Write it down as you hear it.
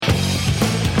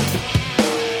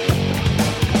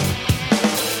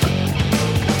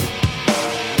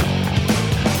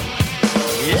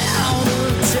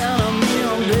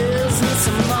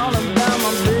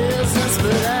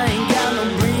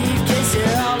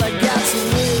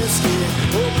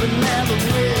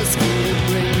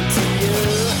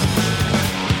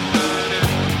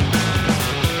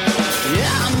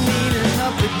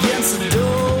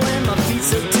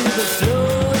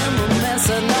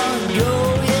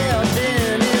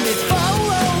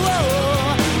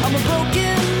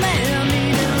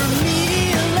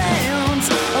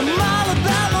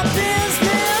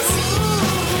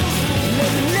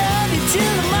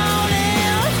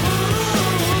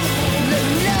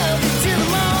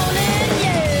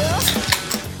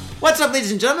up,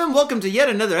 ladies and gentlemen? Welcome to yet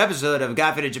another episode of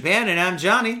Got Faded Japan, and I'm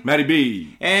Johnny. Matty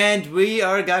B. And we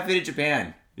are Got Faded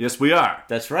Japan. Yes, we are.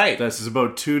 That's right. This is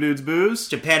about two dudes booze.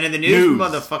 Japan in the news.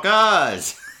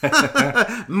 Motherfuckers.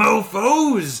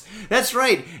 Mofos. That's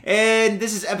right. And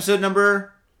this is episode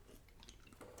number...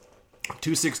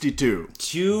 262.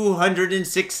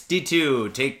 262.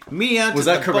 Take me out Was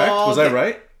to that the correct? ball Was I game.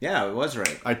 right? Yeah, it was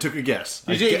right. I took a guess.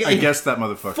 I did- guessed that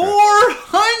motherfucker.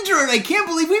 400! I can't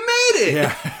believe we made it!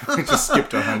 Yeah, I just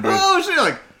skipped 100. Oh, shit.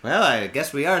 Like, well, I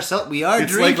guess we are It's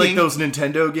drinking. like those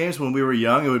Nintendo games when we were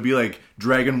young. It would be like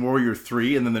Dragon Warrior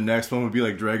 3, and then the next one would be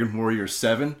like Dragon Warrior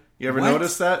 7. You ever What?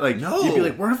 notice that? Like, No. You'd be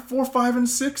like, where did 4, 5, and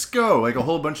 6 go? Like a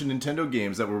whole bunch of Nintendo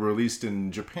games that were released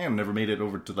in Japan never made it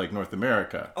over to like North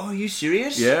America. Oh, are you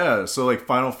serious? Yeah, so like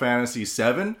Final Fantasy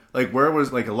 7, like where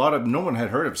was like no one had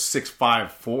heard of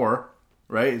 654,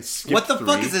 right? It skipped What the 3.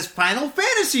 fuck is this Final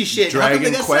Fantasy shit? How come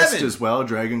Dragon they got Quest 7? as well.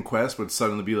 Dragon Quest would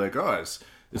suddenly be like, oh,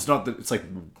 it's not that, it's like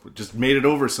just made it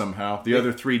over somehow. The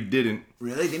other 3 didn't.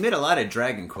 Really? They made a lot of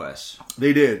Dragon Quests.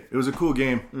 They did. It was a cool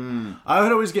game. I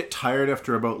would always get tired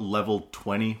after about level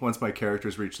 20. Once my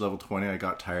characters reached level 20, I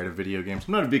got tired of video games.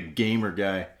 I'm not a big gamer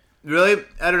guy. Really?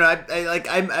 I don't know.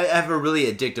 I have a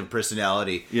really addictive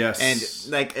personality. Yes.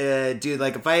 And like, dude,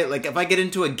 if I get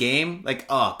into a game, like,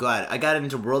 oh god, I got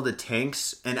into World of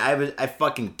Tanks, and I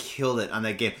fucking killed it on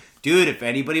that game. Dude, if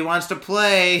anybody wants to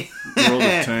play World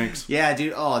of Tanks. Yeah,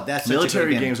 dude. Oh, that's such Military a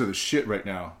good game. games are the shit right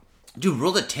now. Dude,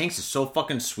 World of Tanks is so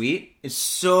fucking sweet. It's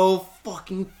so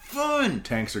fucking fun.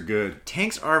 Tanks are good.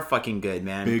 Tanks are fucking good,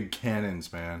 man. Big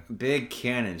cannons, man. Big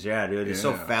cannons, yeah, dude. It's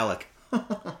so Yeah. phallic.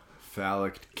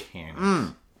 Phallic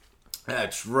cannons.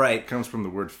 That's right. Comes from the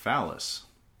word phallus.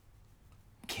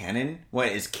 Cannon? What,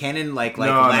 is cannon like No,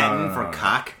 Latin no, for no.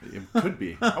 cock? It could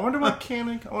be. I wonder what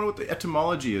the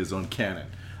etymology is on cannon.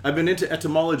 I've been into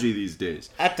etymology these days.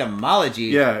 Etymology?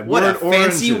 Yeah, What a word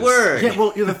fancy oranges. word. Yeah,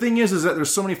 well, the thing is that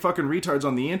there's so many fucking retards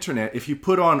on the internet. If you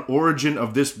put on origin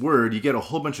of this word, you get a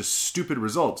whole bunch of stupid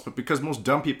results. But because most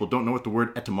dumb people don't know what the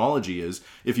word etymology is,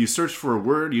 if you search for a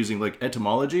word using like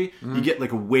etymology, you get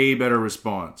like a way better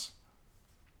response.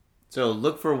 So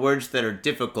look for words that are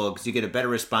difficult because you get a better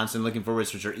response than looking for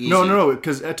words which are easy. No,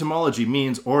 because etymology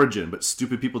means origin, but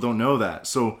stupid people don't know that.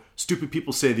 So stupid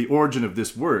people say the origin of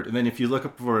this word, and then if you look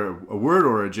up for a word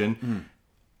origin,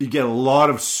 you get a lot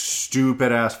of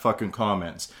stupid-ass fucking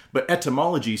comments. But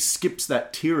etymology skips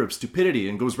that tier of stupidity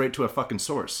and goes right to a fucking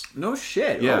source. No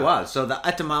shit. Yeah. Oh, wow. So the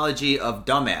etymology of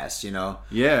dumbass, you know?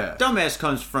 Yeah. Dumbass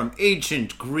comes from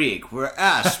ancient Greek, where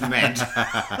ass meant...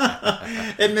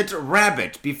 it meant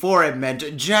rabbit before it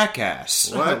meant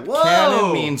jackass. What? Whoa.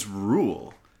 Canon means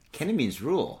rule. Canon means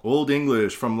rule. Old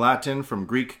English, from Latin, from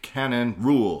Greek, canon,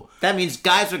 rule. That means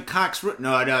guys with cocks...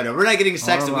 No. We're not getting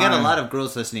sexist. We got a Online. lot of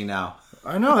girls listening now.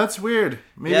 I know, that's weird.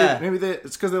 Maybe Yeah.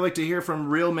 it's because they like to hear from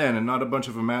real men and not a bunch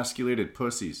of emasculated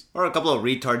pussies. Or a couple of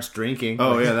retards drinking.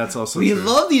 Oh, yeah, that's also We true.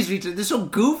 love these retards. They're so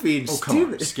goofy and Oh, come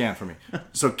stupid. on, scan for me.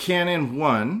 So Canon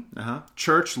 1,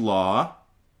 church law.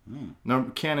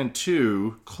 Number Canon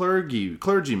 2,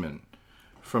 clergyman.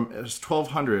 From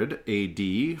 1200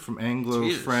 AD, from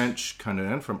Anglo-French,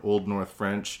 canon, from Old North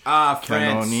French, France.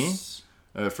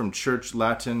 canoni, from Church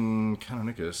Latin,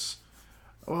 canonicus.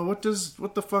 Well, how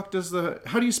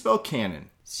do you spell canon?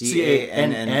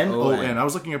 C-A-N-N-O-N. I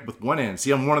was looking up with one N.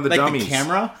 See, I'm one of the Like dummies. the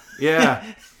camera? Yeah.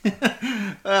 In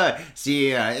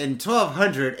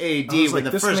 1200 AD, was when like, the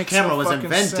this first makes camera no was fucking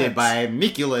invented sense. by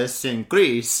Miculus in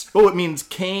Greece. Oh, it means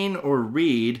cane or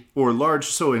reed or large.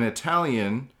 So in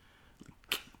Italian,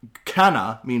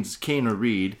 cana means cane or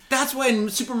reed. That's why in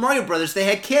Super Mario Brothers they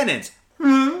had cannons.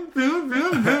 And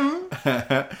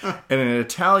in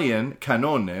Italian,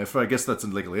 canone, I guess that's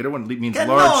like a later one, means Cannone.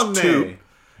 large tube.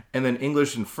 And then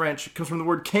English and French, it comes from the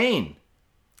word cane.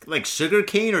 Like sugar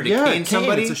cane or to Yeah, cane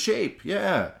somebody? It's a shape,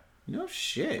 yeah. No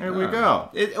shit. There we go.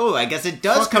 I guess it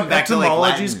does come back to like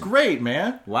etymology's Latin. great,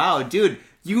 man. Wow, dude.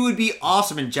 You would be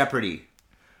awesome in Jeopardy.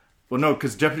 Well, no,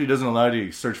 because Jeopardy doesn't allow you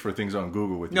to search for things on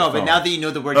Google with your No, but phone. now that you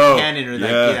know the word canon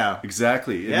or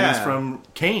exactly. It Yeah. means from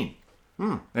cane.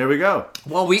 There we go.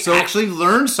 Well, we actually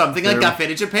learned something on Got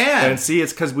Faded Japan. And see,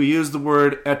 it's because we use the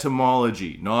word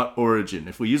etymology, not origin.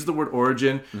 If we use the word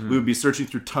origin, we would be searching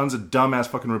through tons of dumbass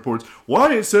fucking reports.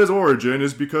 Why it says origin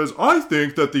is because I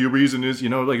think that the reason is,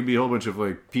 like it'd be a whole bunch of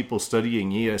like people studying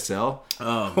ESL.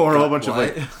 Or a whole bunch of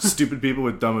like stupid people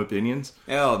with dumb opinions.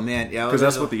 Oh, man. Yeah, Because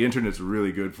that's what the internet's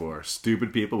really good for.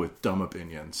 Stupid people with dumb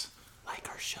opinions. Like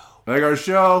our show. Like our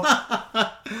show.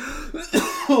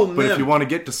 Oh, man. But if you want to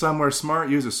get to somewhere smart,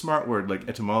 use a smart word like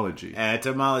etymology.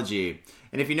 Etymology.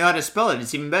 And if you know how to spell it,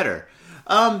 it's even better.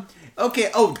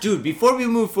 Okay, oh, dude, before we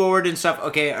move forward and stuff,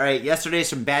 okay, all right, yesterday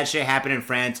some bad shit happened in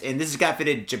France, and this has got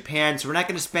fitted in Japan, so we're not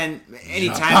going to spend any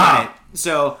time on it.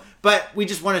 So, but we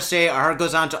just want to say our heart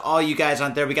goes on to all you guys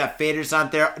out there. We got faders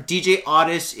out there. DJ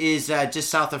Otis is just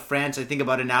south of France, I think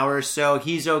about an hour or so.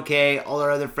 He's okay. All our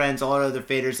other friends, all our other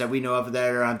faders that we know of that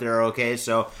are out there are okay.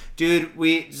 So, dude,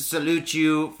 we salute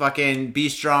you. Fucking be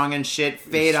strong and shit.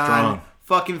 Fade on.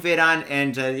 Fucking fade on.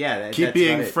 And, yeah. Keep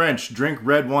being French. Drink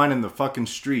red wine in the fucking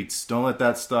streets. Don't let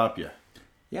that stop you.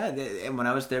 Yeah, and when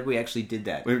I was there, we actually did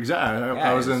that. Exactly.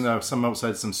 I was in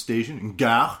outside some station in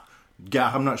Gare.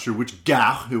 I'm not sure which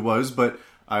Gare it was, but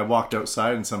I walked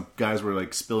outside and some guys were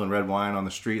like spilling red wine on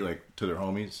the street, like to their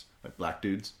homies, like black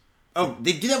dudes. Oh,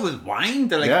 they do that with wine?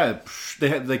 They're like, yeah, they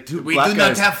had like two we black do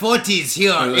guys. not have 40s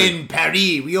here in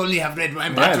Paris. We only have red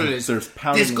wine bottles. There's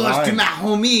pounding this goes to my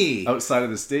homie. Outside of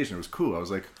the station. It was cool. I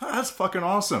was like, oh, that's fucking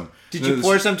awesome. Did you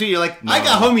pour some too? You're like, no. I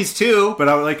got homies too. But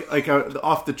I was like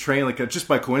off the train, like just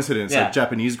by coincidence, a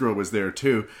Japanese girl was there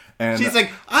too. And she's like,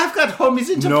 I've got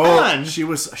homies in Japan. No,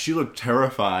 she looked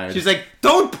terrified. She's like,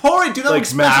 don't pour it. Do not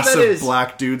like massive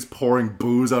black dudes pouring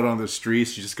booze out on the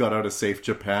streets. She just got out of safe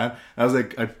Japan. I was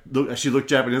like, she looked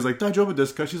Japanese, like, daijoubu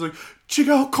desu ka? She's like,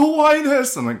 chigau kawaii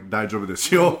desu. I'm like, daijoubu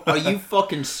desu yo. Are you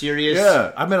fucking serious?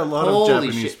 Yeah, I met a lot of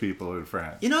Japanese people in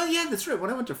France. You know, yeah, that's right. When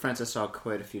I went to France, I saw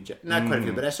quite a few. Not quite a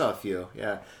few, but I saw a few.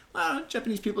 Yeah. Well,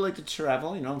 Japanese people like to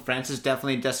travel. You know, France is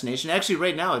definitely a destination. Actually,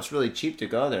 right now, it's really cheap to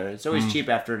go there. It's always cheap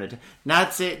after an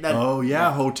not say that. Oh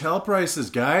yeah, hotel prices,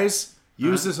 guys.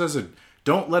 Use this as a.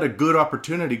 Don't let a good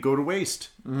opportunity go to waste.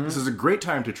 This is a great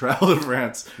time to travel to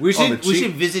France. We should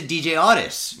visit DJ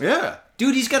Otis. Yeah.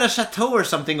 Dude, he's got a chateau or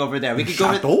something over there. We could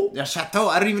go to a chateau.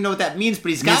 I don't even know what that means, but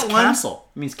he's got one. Castle.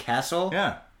 It means castle?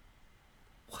 Yeah.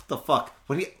 What the fuck?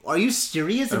 Are you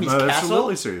serious? It means castle? castle?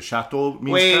 Absolutely serious. Chateau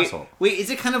means castle. Wait, is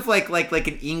it kind of like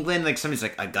in England, like somebody's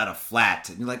like, I got a flat.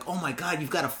 And you're like, oh my god, you've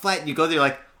got a flat. And you go there, you're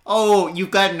like, oh,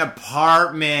 you've got an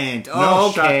apartment.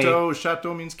 Oh, no, okay.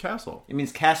 Chateau means castle. It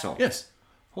means castle? Yes.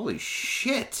 Holy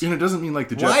shit. And it doesn't mean like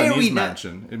the Japanese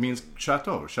mansion. It means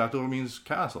chateau. Chateau means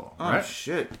castle. Oh, right?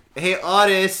 Shit. Hey,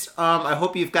 Otis, I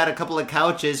hope you've got a couple of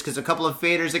couches because a couple of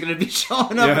faders are going to be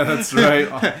showing up. Yeah, that's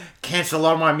right. Cancel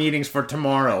all my meetings for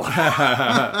tomorrow.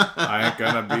 I ain't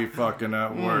going to be fucking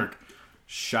at work.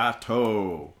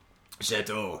 Chateau.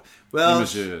 Well,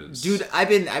 images. Dude, I've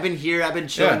been here. I've been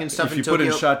chilling and stuff in Tokyo. If you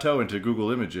put in chateau into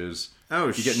Google Images,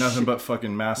 you get nothing but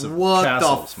fucking massive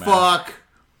castles, man. What the fuck?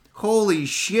 Holy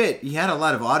shit! He had a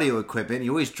lot of audio equipment. He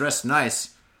always dressed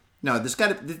nice. No, these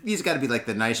got to be like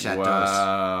the nice chateaus.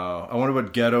 Wow! I wonder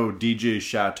what ghetto DJ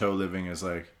chateau living is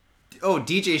like. Oh,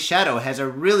 DJ Shadow has a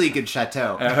really good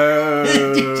chateau. Oh,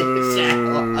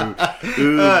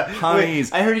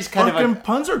 puns! I heard he's kind fucking of a...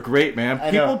 puns are great, man.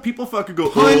 People fucking go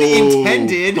pun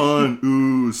intended.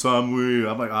 Pun, samui.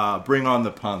 I'm like, bring on the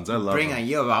puns. I love. Bring on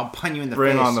you. I'll pun you in the face.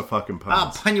 Bring on the fucking puns.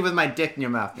 I'll pun you with my dick in your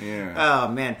mouth. Yeah. Oh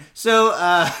man. So,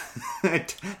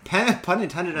 pun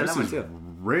intended on that one too.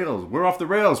 Rails. We're off the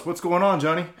rails. What's going on,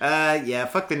 Johnny? Yeah,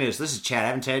 fuck the news. This is Chad. I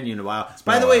haven't chatted to you in a while.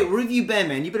 By the way, where have you been,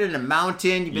 man? You've been in a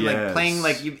mountain. You've been like playing,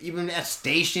 like you've been at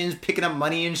stations, picking up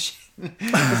money and shit. What's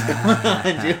going on,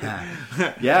 dude?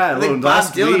 Yeah, like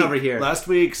Bob Dylan over here. Last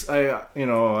week's,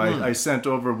 I sent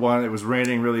over one. It was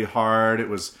raining really hard. I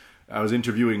was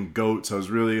interviewing goats. I was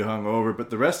really hungover,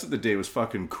 but the rest of the day was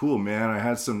fucking cool, man. I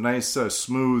had some nice,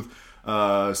 smooth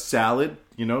salad.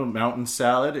 Mountain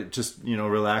salad. It just,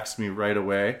 relaxed me right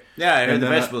away. Yeah, I heard the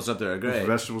vegetables up there are great. The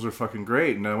vegetables are fucking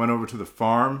great. And I went over to the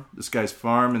farm, this guy's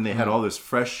farm, and they had all this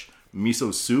fresh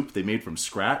miso soup they made from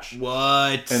scratch.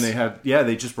 What? And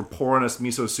they just were pouring us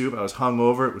miso soup. I was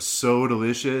hungover. It was so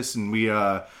delicious. And we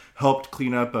helped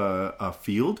clean up a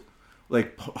field,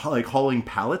 like hauling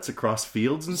pallets across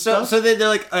fields and stuff. So they're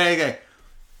like, okay.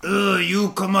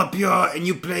 You come up here and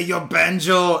you play your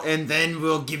banjo, and then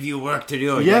we'll give you work to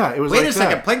do. Yeah, it was. Wait a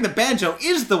second, playing the banjo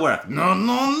is the work.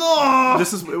 No.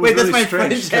 This is really that's my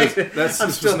strange. That's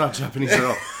just not Japanese at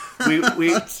all.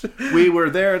 We were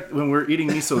there when we were eating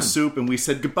miso soup, and we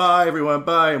said goodbye, everyone,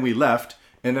 bye, and we left.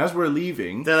 And as we're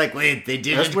leaving, they're like, "Wait, they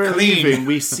did it clean." As we're leaving,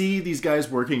 we see these guys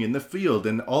working in the field,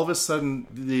 and all of a sudden,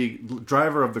 the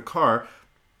driver of the car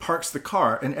parks the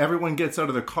car, and everyone gets out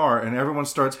of the car, and everyone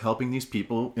starts helping these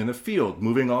people in the field,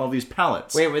 moving all these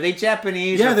pallets. Wait, were they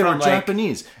Japanese? Yeah, they were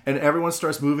Japanese. And everyone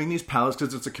starts moving these pallets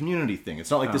because it's a community thing.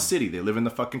 It's not like the city. They live in the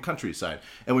fucking countryside.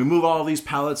 And we move all these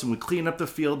pallets, and we clean up the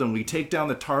field, and we take down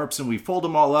the tarps, and we fold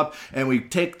them all up, and we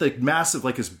take the massive,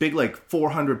 like this big,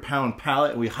 400-pound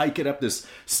pallet, and we hike it up this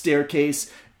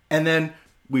staircase, and then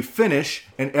we finish,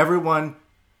 and everyone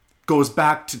goes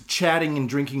back to chatting and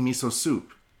drinking miso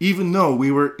soup. even though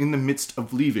we were in the midst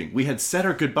of leaving. We had said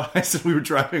our goodbyes and we were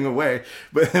driving away,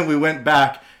 but then we went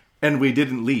back and we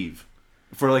didn't leave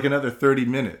for like another 30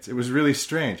 minutes. It was really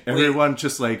strange. Everyone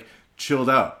just like chilled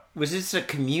out. Was this a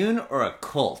commune or a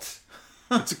cult?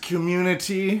 It's a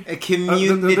community. A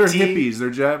community. They're hippies. They're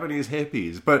Japanese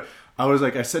hippies. But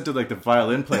I said to like the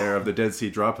violin player of the Dead Sea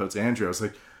Dropouts, Andrew, I was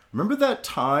like, remember that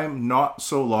time not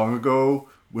so long ago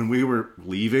when we were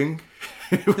leaving?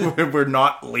 We're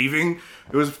not leaving.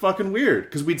 It was fucking weird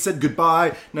because we'd said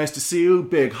goodbye, nice to see you,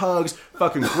 big hugs,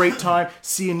 fucking great time,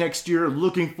 see you next year,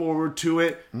 looking forward to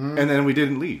it, and then we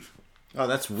didn't leave. Oh,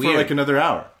 that's weird. For like another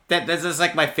hour. That's just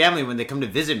like my family when they come to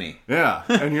visit me. Yeah,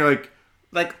 and you're like...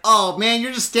 Like, oh man,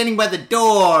 you're just standing by the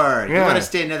door. You want to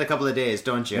stay another couple of days,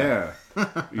 don't you? Yeah.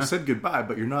 You said goodbye,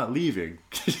 but you're not leaving.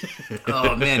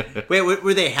 Oh man. Wait,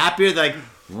 were they happier? Like,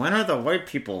 when are the white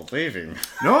people leaving?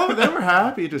 No, they were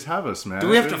happy to have us, man. Do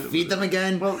we have to feed them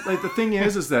again? Well, like the thing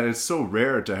is that it's so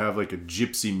rare to have like a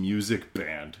gypsy music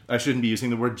band. I shouldn't be using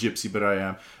the word gypsy, but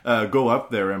I am. Go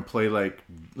up there and play like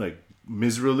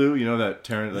Misralu, you know that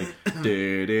Tarrant like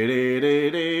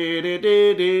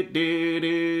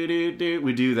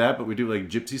we do that, but we do like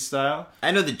gypsy style.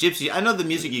 I know the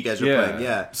music you guys are playing,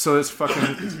 yeah. So it's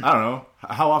fucking I don't know.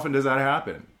 How often does that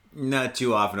happen? Not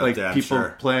too often like up there, I'm people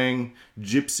sure. Playing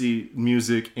gypsy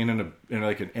music in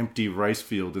like an empty rice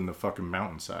field in the fucking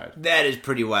mountainside. That is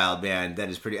pretty wild, man. That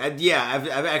is pretty I've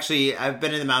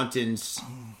been in the mountains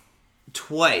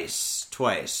twice.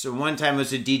 So one time I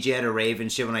was a DJ at a rave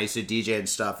and shit when I used to DJ and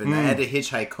stuff, and I had to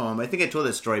hitchhike home. I think I told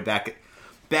that story back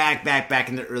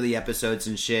in the early episodes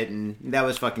and shit, and that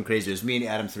was fucking crazy. It was me and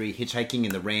Adam 3 hitchhiking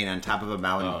in the rain on top of a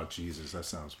mountain. Oh Jesus, that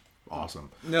sounds awesome.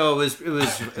 No,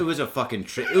 it was a fucking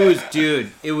trip.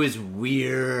 It was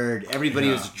weird. Everybody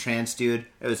was a trance, dude.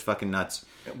 It was fucking nuts.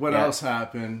 What else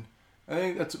happened? I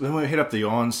think that's when we hit up the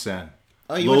onsen.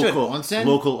 Oh, you went to an onsen?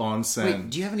 Local onsen. Wait,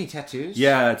 do you have any tattoos?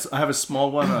 Yeah, I have a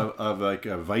small one of like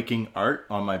a Viking art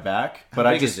on my back. But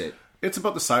How big is it? It's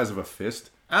about the size of a fist.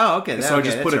 Oh, okay. So I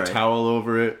just put a towel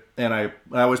over it, and I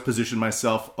always position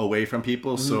myself away from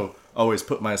people, so I always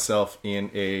put myself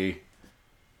in a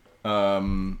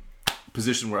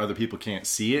position where other people can't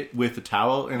see it with the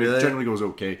towel, and it generally goes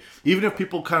okay. Even if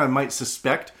people kind of might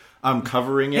suspect I'm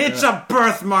covering it. It's a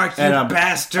birthmark, you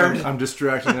bastard! I'm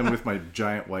distracting them with my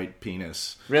giant white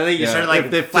penis. Really? You started like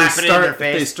flapping it in their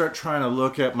face? If they start trying to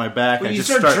look at my back, I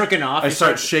start jerking off. I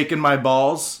start shaking my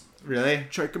balls. Really?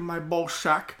 Shaking my ball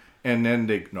sack. And then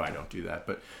no, I don't do that.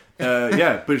 But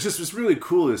yeah, but it's really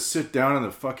cool to sit down in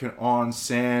the fucking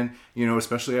onsen, you know,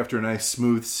 especially after a nice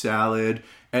smooth salad.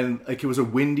 And like it was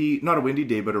not a windy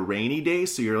day, but a rainy day.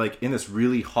 So you're like in this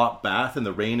really hot bath and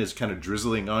the rain is kind of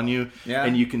drizzling on you. Yeah.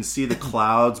 And you can see the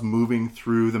clouds moving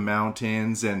through the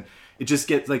mountains, and it just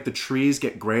gets like the trees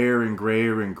get grayer and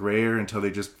grayer and grayer until they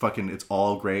just it's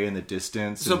all gray in the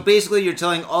distance. So basically you're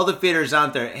telling all the faders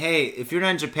out there, hey, if you're not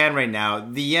in Japan right now,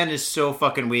 the yen is so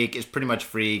fucking weak, it's pretty much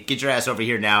free. Get your ass over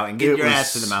here now and get your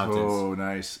ass to the mountains. Oh,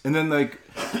 nice. And then like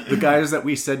the guys that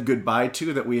we said goodbye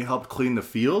to, that we helped clean the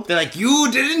field, they're like, you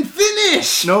didn't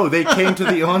finish! No, they came to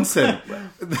the onsen.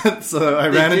 So I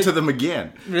ran into them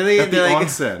again. Really? At the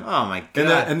onsen. Oh my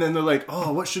god. And then they're like,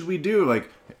 oh, what should we do?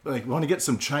 Like want to get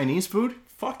some Chinese food?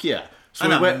 Fuck yeah. So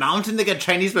on a mountain they got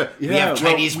Chinese food? Yeah, we have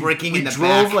Chinese working in the back. We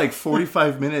drove like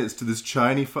 45 minutes to this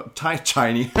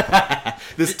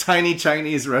this tiny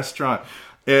Chinese restaurant.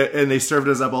 And they served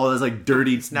us up all this like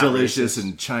dirty, delicious,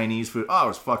 and Chinese food. Oh, it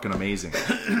was fucking amazing.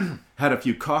 Had a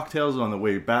few cocktails on the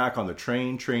way back on the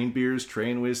train beers,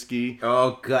 train whiskey.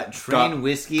 Oh, God,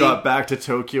 whiskey? Got back to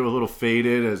Tokyo a little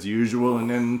faded as usual, and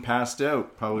then passed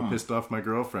out. Probably pissed off my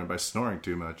girlfriend by snoring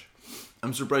too much.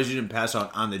 I'm surprised you didn't pass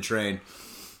out on the train.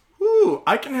 Ooh,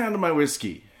 I can handle my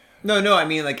whiskey. No, I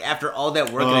mean, like, after all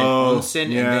that work and onsen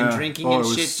and then drinking and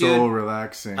shit, dude. It was so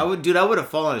relaxing. I would have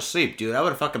fallen asleep, dude. I would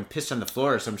have fucking pissed on the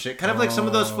floor or some shit. Kind of like some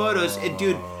of those photos.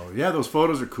 Dude. Yeah, those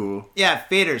photos are cool. Yeah,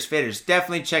 faders.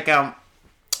 Definitely check out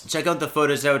the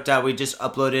photos out. We just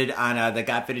uploaded on the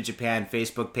Got Faded Japan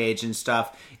Facebook page and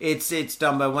stuff. It's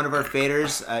done by one of our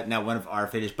faders, not one of our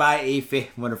faders, by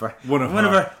one of our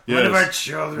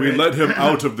children. We let him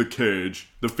out of the cage,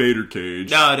 the fader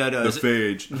cage. No, the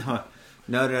phage.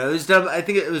 No, it was done. I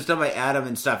think it was done by Adam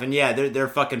and stuff. And yeah, they're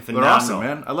fucking phenomenal. They're awesome,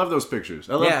 man. I love those pictures.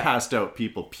 I love passed out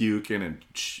people puking and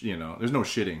there's no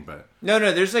shitting, but no.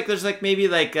 There's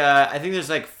maybe I think there's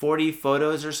like 40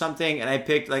 photos or something, and I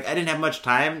picked I didn't have much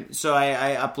time, so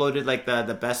I uploaded like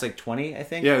the best 20, I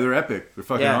think. Yeah, they're epic. They're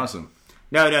fucking awesome.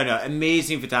 No.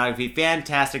 Amazing photography.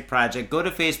 Fantastic project. Go to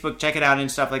Facebook, check it out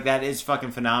and stuff like that. It's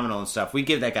fucking phenomenal and stuff. We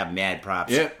give that guy mad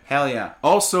props. Yeah. Hell yeah.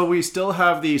 Also, we still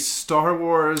have the Star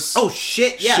Wars Oh,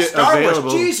 shit. Yeah, Star available.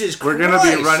 Wars. Jesus Christ. We're going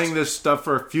to be running this stuff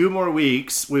for a few more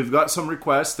weeks. We've got some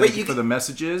requests. Thank you for the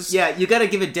messages. Yeah, you got to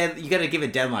give a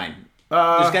deadline.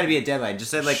 There's got to be a deadline.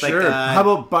 Just say sure. How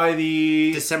about by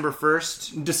the December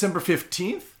 1st? December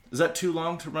 15th? Is that too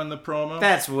long to run the promo?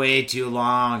 That's way too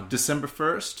long. December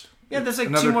 1st? Yeah, that's like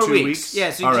Another 2 more 2 weeks.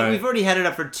 Yeah, so right. we've already had it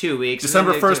up for 2 weeks.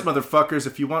 December 1st, motherfuckers.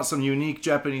 If you want some unique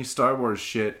Japanese Star Wars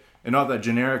shit and all that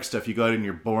generic stuff you got in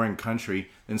your boring country,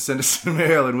 then send us a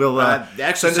mail and we'll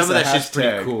actually, send some us of that a shit's pretty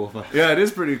hashtag. cool. Yeah, it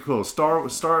is pretty cool.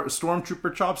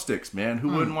 Stormtrooper chopsticks, man. Who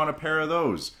wouldn't want a pair of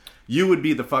those? You would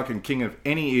be the fucking king of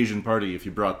any Asian party if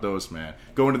you brought those, man.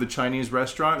 Go into the Chinese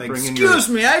restaurant, bring in your... Excuse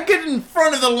me, I get in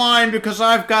front of the line because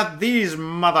I've got these,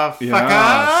 motherfucker.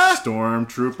 Yeah,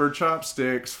 Stormtrooper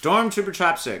chopsticks. Stormtrooper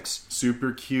chopsticks.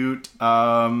 Super cute.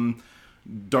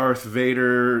 Darth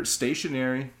Vader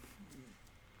stationery.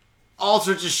 All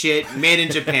sorts of shit made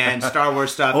in Japan. Star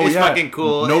Wars stuff. Oh, it's yeah. fucking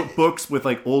cool. Notebooks with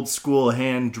like old school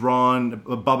hand drawn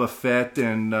Boba Fett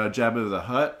and Jabba the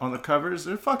Hutt on the covers.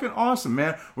 They're fucking awesome,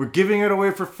 man. We're giving it away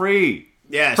for free.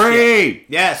 Yes. Free.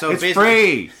 Yeah, so it's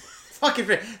basically... free. Fucking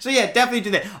free. So yeah, definitely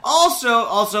do that. Also,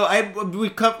 I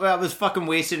was fucking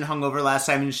wasted and hungover last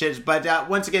time and shit. But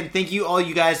once again, thank you all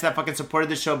you guys that fucking supported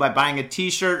the show by buying a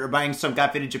T-shirt or buying some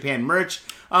Got Fitted Japan merch.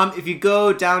 If you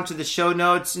go down to the show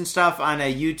notes and stuff on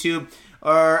YouTube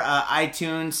or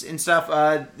iTunes and stuff,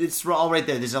 it's all right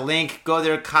there. There's a link. Go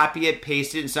there, copy it,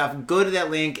 paste it and stuff. Go to that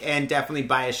link and definitely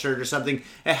buy a shirt or something.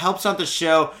 It helps out the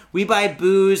show. We buy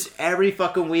booze every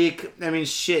fucking week. I mean,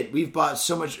 shit, we've bought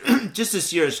so much. Just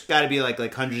this year, it's got to be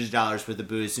like hundreds of dollars worth of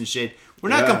booze and shit. We're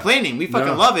not complaining. We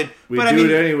fucking love it. We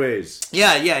do it anyways.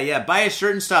 Yeah. Buy a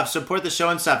shirt and stuff. Support the show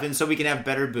and stuff, and so we can have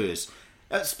better booze.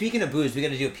 Speaking of booze, we got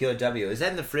to do a POW. Is that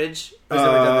in the fridge? Or is that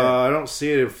I don't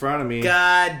see it in front of me.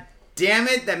 God damn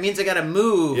it! That means I gotta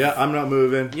move. Yeah, I'm not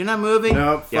moving. You're not moving?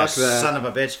 No, fuck that. Son of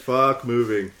a bitch. Fuck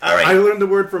moving. All right. I learned the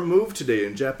word for move today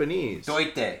in Japanese.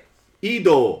 Doite.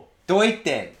 Ido.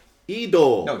 Doite.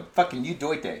 Ido. No, fucking you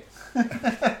doite.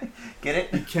 Get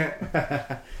it? You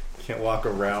can't walk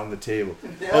around the table.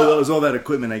 No. Oh, that was all that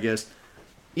equipment, I guess.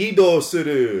 Ido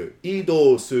suru.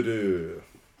 Ido suru.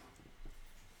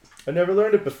 I never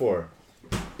learned it before.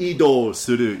 Ido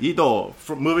suru. Ido.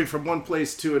 Moving from one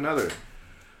place to another.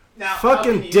 Now,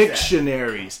 fucking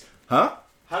dictionaries. Huh?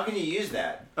 How can you use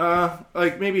that?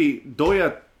 Like maybe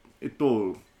doya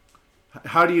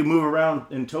how do you move around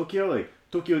in Tokyo? Like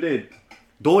Tokyo de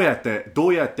doyatte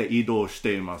idou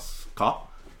shite imasu ka?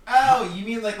 Oh, you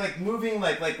mean like moving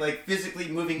like physically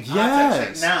moving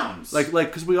objects, like nouns. Like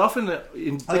because we often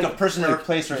like a person or a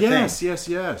place or a thing.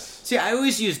 Yes. See, I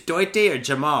always use doite or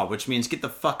jamal, which means get the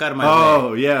fuck out of my way.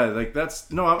 Oh, yeah, like that's...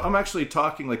 No, I'm actually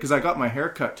talking, like, because I got my hair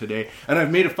cut today, and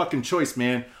I've made a fucking choice,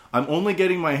 man. I'm only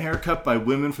getting my hair cut by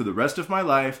women for the rest of my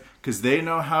life, because they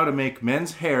know how to make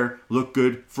men's hair look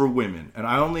good for women. And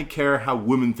I only care how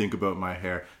women think about my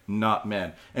hair, not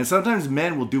men. And sometimes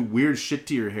men will do weird shit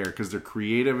to your hair, because they're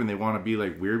creative, and they want to be,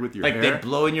 like, weird with your hair. Like, they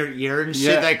blow in your ear and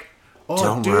shit, like... Oh,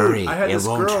 don't dude, worry, I had it this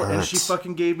won't girl, hurt. and she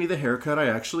fucking gave me the haircut I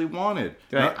actually wanted.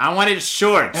 I wanted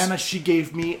short. And she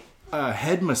gave me a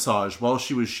head massage while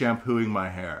she was shampooing my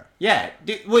hair. Yeah,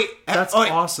 dude, wait. That's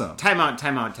awesome. Time out.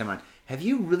 Have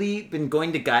you really been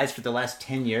going to guys for the last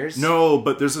 10 years? No,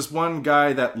 but there's this one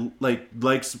guy that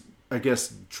likes, I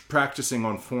guess, practicing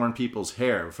on foreign people's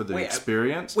hair for the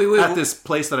experience at this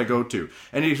place that I go to.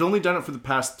 And he's only done it for the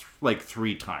past,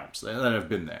 3 times that I've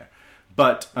been there.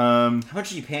 But, how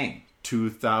much are you paying?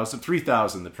 $2,000,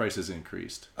 $3,000. The price has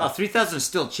increased. Oh, $3,000 is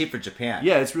still cheap for Japan.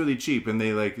 Yeah, it's really cheap, and they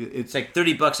it's like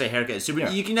 $30 a haircut.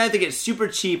 You can either get super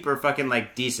cheap or fucking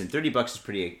decent. $30 is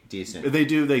pretty decent. They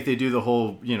do the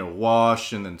whole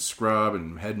wash and then scrub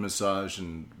and head massage,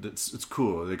 and it's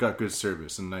cool. They got good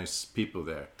service and nice people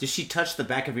there. Does she touch the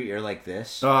back of your ear like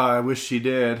this? Oh, I wish she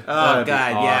did. Oh, That'd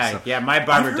God, awesome. yeah. My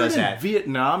barber does in that.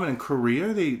 Vietnam and in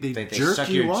Korea, they jerk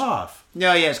you off.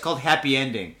 No, yeah, it's called happy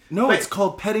ending. No, it's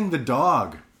called petting the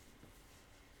dog.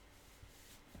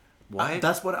 What?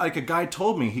 That's what a guy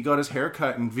told me. He got his hair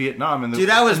cut in Vietnam, and dude,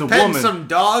 I was petting some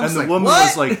dogs. And the woman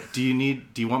was like, "Do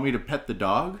you want me to pet the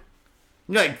dog?"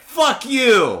 You're like, "Fuck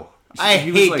you."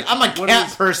 I'm a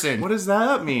cat person. What does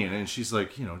that mean? And she's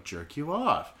like, jerk you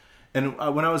off. And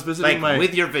when I was visiting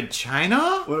with your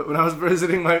vagina? When I was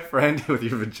visiting my friend with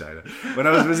your vagina. When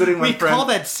I was visiting my friend, we call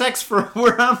that sex for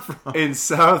where I'm from. In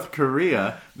South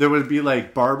Korea, there would be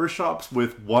like barber shops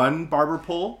with one barber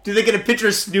pole. Do they get a picture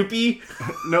of Snoopy?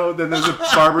 No, then there's a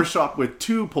barber shop with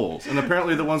 2 poles, and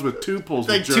apparently the ones with 2 poles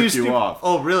will jerk you off.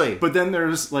 Oh, really? But then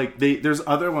there's like there's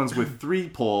other ones with 3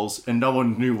 poles, and no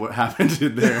one knew what happened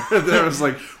in there. There was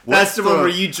like, that's the one where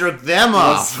you jerk them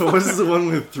off. What's the one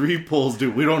with 3 poles do?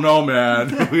 We don't know,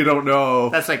 man. We don't know.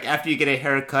 That's like after you get a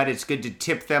haircut, it's good to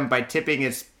tip them. By tipping,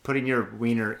 it's putting your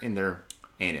wiener in their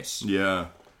anus. Yeah.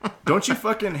 Don't you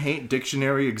fucking hate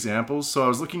dictionary examples? So I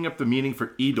was looking up the meaning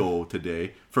for ido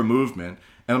today, for movement,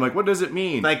 and I'm like, what does it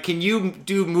mean? Like, can you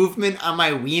do movement on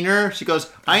my wiener? She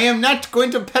goes, I am not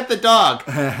going to pet the dog.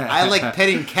 I like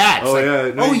petting cats. Oh, like,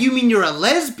 yeah. No, you mean you're a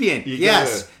lesbian?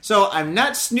 Yes. Gotta... So I'm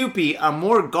not Snoopy, I'm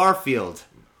more Garfield.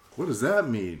 What does that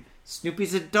mean?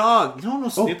 Snoopy's a dog. You don't know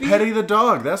Snoopy? Oh, petting the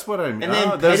dog. That's what I mean. And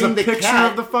then there's a petting the picture cat.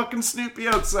 of the fucking Snoopy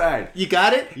outside. You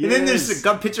got it? Yes. And then there's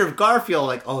a picture of Garfield.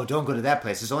 Like, oh, don't go to that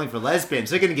place. It's only for lesbians.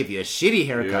 They're going to give you a shitty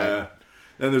haircut. Yeah.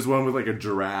 Then there's one with like a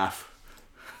giraffe.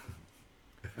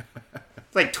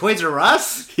 It's like Toys R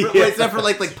Us? Yeah. Is that for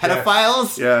like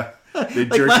pedophiles? Yeah. They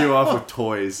jerk you off with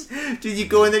toys. Did you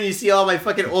go in there and you see all my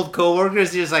fucking old coworkers?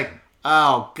 And you're just like,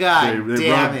 oh, God They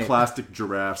damn rub it. plastic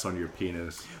giraffes on your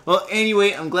penis. Well,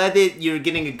 anyway, I'm glad that you're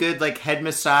getting a good head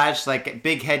massage, like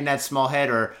big head, not small head,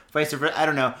 or vice versa. I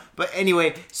don't know. But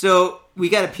anyway, so we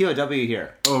got a POW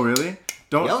here. Oh, really?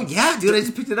 Oh, yeah, dude, I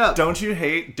just picked it up. Don't you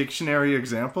hate dictionary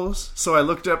examples? So I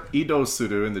looked up ido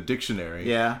suru in the dictionary.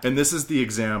 Yeah. And this is the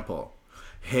example.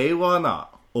 平和な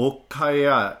丘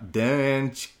や田園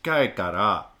近いか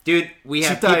ら Dude, we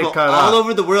have people all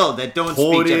over the world that don't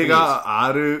speak Japanese. が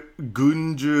ある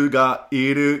群衆が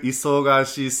いる忙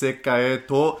しい世界へ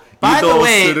と By the 移動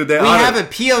way, する we である have a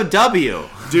POW.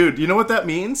 Dude, you know what that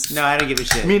means? No, I don't give a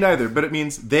shit. Me neither, but it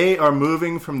means they are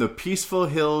moving from the peaceful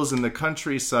hills in the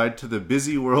countryside to the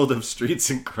busy world of streets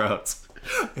and crowds.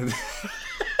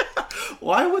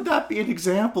 Why would that be an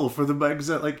example for the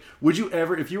like? Would you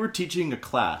ever, if you were teaching a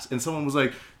class and someone was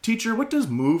like, "Teacher, what does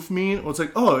move mean?" Well, it's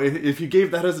like, oh, if you gave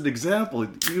that as an example,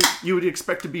 you would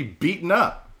expect to be beaten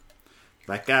up.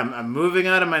 Like I'm moving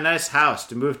out of my nice house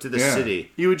to move to the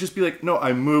city. You would just be like, "No,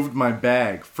 I moved my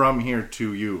bag from here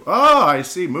to you." Oh, I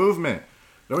see, movement.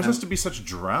 There always has to be such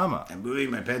drama. I'm moving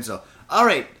my pencil. All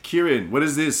right. Kieran, what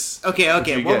is this? Okay.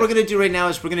 What we're going to do right now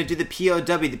is we're going to do the POW.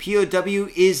 The POW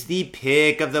is the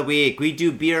pick of the week. We do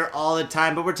beer all the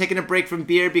time, but we're taking a break from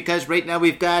beer because right now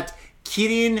we've got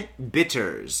Kirin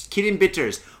Bitters. Kirin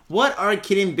Bitters. What are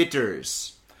Kirin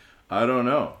Bitters? I don't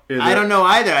know. I don't know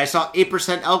either. I saw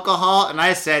 8% alcohol, and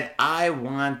I said, I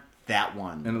want that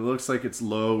one. And it looks like it's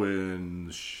low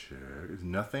in...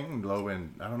 nothing? Low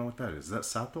in... I don't know what that is. Is that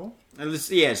sato?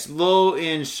 Yes, low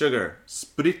in sugar.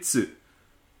 Spritz.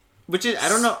 Which is, I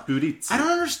don't know. Spritz. I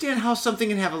don't understand how something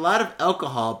can have a lot of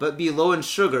alcohol but be low in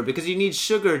sugar, because you need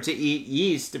sugar to eat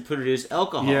yeast to produce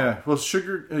alcohol. Yeah, well,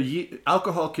 sugar...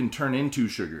 alcohol can turn into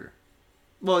sugar.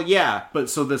 Well, yeah. But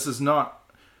so this is not...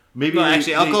 Maybe well,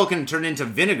 actually, alcohol can turn into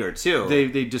vinegar, too.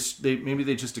 Maybe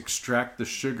they just extract the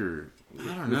sugar... I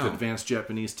don't with know. advanced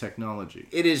Japanese technology.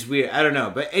 It is weird. I don't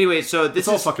know. But anyway, so this it's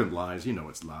all fucking lies. You know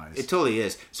it's lies. It totally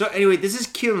is. So anyway, this is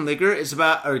Kirin Liquor. It's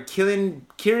about, or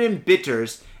Kirin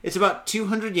Bitters. It's about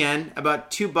 200 yen, about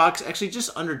 $2. Actually, just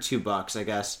under $2, I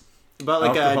guess. About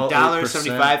like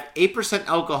 $1.75. 8%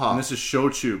 alcohol. And this is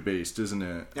shochu based, isn't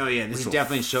it? Oh yeah, this is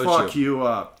definitely shochu. Fuck you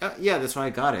up. Yeah, that's why I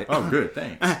got it. Oh, good,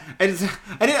 thanks. I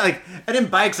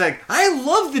didn't buy it because I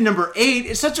love the number 8.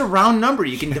 It's such a round number.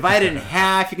 You can divide it in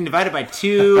half. You can divide it by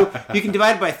 2. You can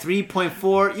divide it by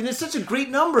 3.4. You know, it's such a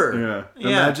great number. Yeah.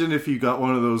 Imagine if you got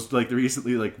one of those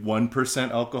recently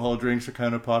 1% alcohol drinks are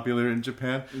kind of popular in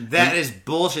Japan. That is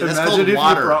bullshit. That's imagine called if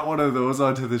water. you brought one of those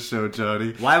onto the show,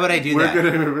 Johnny. Why would I do that?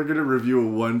 We're gonna review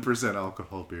a 1%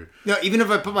 alcohol beer. No, even if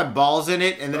I put my balls in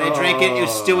it and then I drank it, it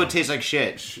still would taste like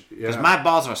shit. Because my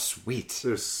balls are sweet.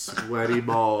 They're sweaty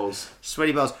balls.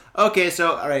 Sweaty balls. Okay,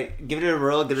 so, alright, give it a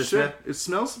whirl, give it a sniff. It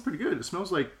smells pretty good. It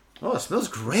smells like... Oh, it smells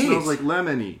great. It smells like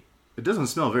lemony. It doesn't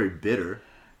smell very bitter.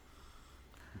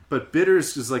 But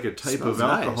bitters is like a type of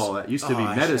alcohol that used to be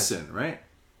medicine, right?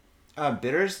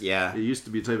 Bitters? Yeah. It used to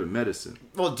be a type of medicine.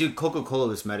 Well, dude, Coca-Cola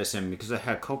was medicine because it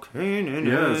had cocaine in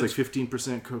it. Yeah, it was like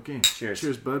 15% cocaine. Cheers.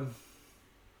 Cheers, bud.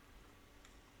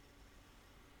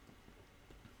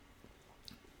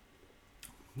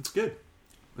 It's good.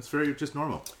 It's very just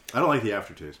normal. I don't like the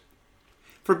aftertaste.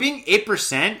 For being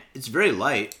 8%, it's very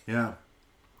light. Yeah.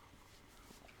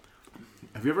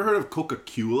 Have you ever heard of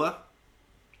Coca-Cola?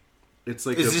 It's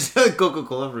like Is this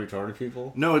Coca-Cola for retarded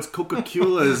people? No, it's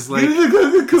Coca-Cola is like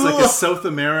it's like a South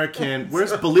American.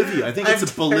 Where's Bolivia? I think it's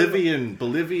a Bolivian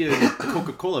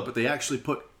Coca-Cola, but they actually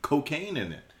put cocaine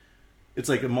in it. It's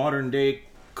like a modern day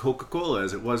Coca-Cola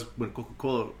as it was when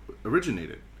Coca-Cola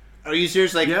originated. Are you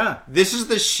serious? Like, yeah. This is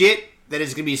the shit that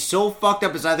is gonna be so fucked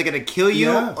up. It's either gonna kill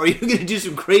you or you're gonna do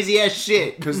some crazy ass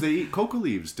shit. Because they eat coca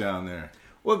leaves down there.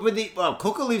 Well,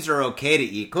 coca leaves are okay to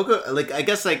eat. I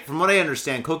guess, like, from what I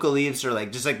understand, coca leaves are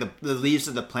like just like the leaves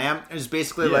of the plant. It's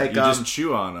basically like you just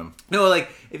chew on them. No, like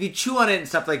if you chew on it and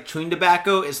stuff, like chewing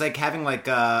tobacco is like having like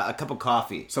a cup of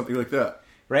coffee, something like that,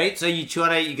 right? So you chew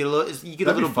on it, you get a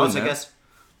little buzz, I guess.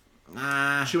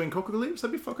 Chewing coca leaves?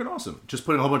 That'd be fucking awesome. Just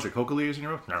putting a whole bunch of coca leaves in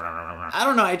your mouth. I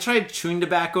don't know. I tried chewing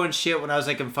tobacco and shit when I was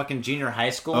like in fucking junior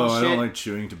high school. And shit. I don't like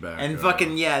chewing tobacco. And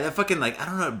fucking that fucking like I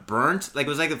don't know, it burnt. Like it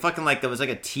was like a fucking like it was like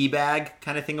a tea bag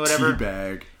kind of thing or whatever. Tea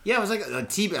bag. Yeah, it was like a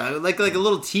tea bag, like a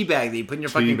little tea bag that you put in your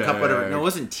fucking cup, whatever. No, it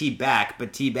wasn't tea back,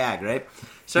 but tea bag, right?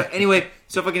 So anyway,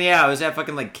 I was at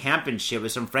fucking like camp and shit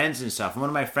with some friends and stuff. And one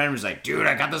of my friends was like, "Dude,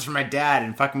 I got this from my dad,"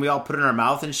 and fucking we all put it in our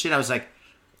mouth and shit. I was like,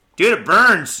 "Dude, it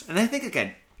burns," and I think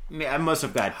I must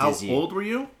have got dizzy. How old were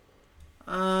you?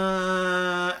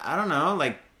 I don't know,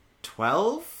 like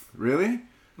 12? Really?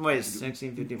 Wait,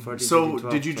 16, 15, 14, So, 15,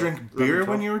 12, did you 12, drink 11, beer 12?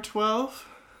 when you were 12?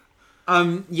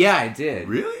 Yeah, I did.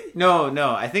 Really?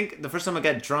 No. I think the first time I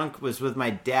got drunk was with my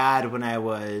dad when I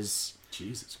was...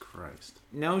 Jesus Christ.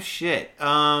 No shit.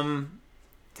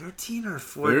 13 or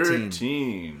 14.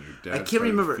 13. Your dad I can't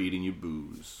remember. Feeding you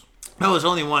booze. No, it was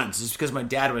only once. It's because my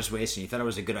dad was wasting. He thought it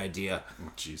was a good idea.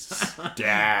 Oh, Jesus.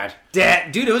 Dad.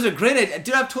 Dude, it was a great idea.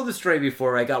 Dude, I've told the story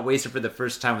before. I got wasted for the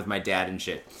first time with my dad and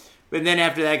shit. But then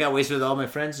after that, I got wasted with all my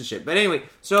friends and shit. But anyway,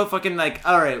 so fucking like,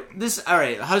 all right.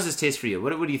 How does this taste for you?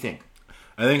 What do you think?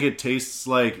 I think it tastes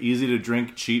like easy to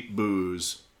drink cheap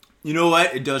booze. You know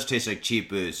what? It does taste like cheap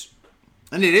booze.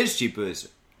 And it is cheap booze.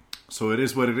 So it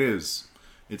is what it is.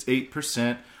 It's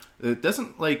 8%. It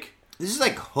doesn't like... This is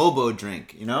like hobo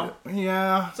drink, you know?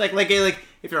 Yeah. It's like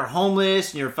if you're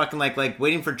homeless and you're fucking like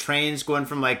waiting for trains going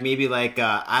from like maybe like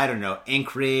I don't know,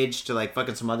 Anchorage to like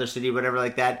fucking some other city, whatever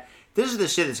like that. This is the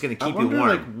shit that's gonna keep you warm. I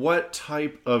wonder like what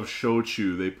type of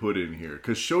shochu they put in here,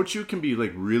 because shochu can be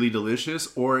like really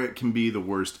delicious, or it can be the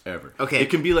worst ever. Okay, it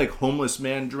can be like homeless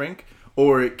man drink,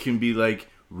 or it can be like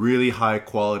really high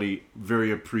quality,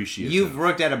 very appreciative. You've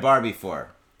worked at a bar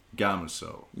before.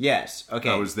 Gamuso. Yes. Okay.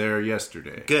 I was there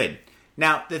yesterday. Good.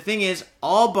 Now, the thing is,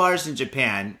 all bars in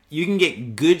Japan, you can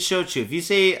get good shochu. If you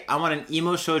say, I want an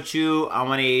emo shochu, I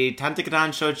want a tantekatan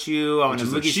shochu, I want a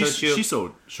mugi shochu.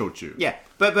 Shiso shochu. Yeah,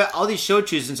 but all these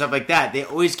shochus and stuff like that, they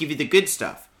always give you the good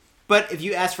stuff. But if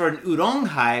you ask for an udon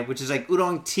hai, which is like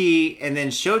udon tea and then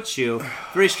shochu,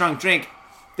 very strong drink,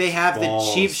 they have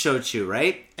the cheap shochu,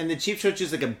 right? And the cheap shochu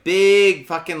is like a big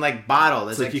fucking like bottle.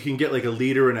 It's like you can get like 1.5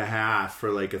 liters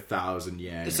for like 1,000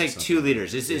 yen. It's like 2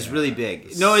 liters. It's really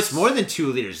big. No, it's more than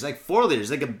 2 liters. It's like 4 liters.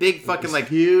 Like a big fucking like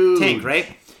huge tank, right?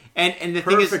 And the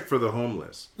thing is, perfect for the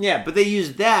homeless. Yeah, but they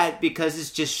use that because it's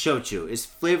just shochu. It's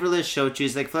flavorless shochu.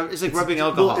 It's like rubbing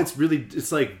alcohol. Well,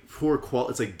 it's like poor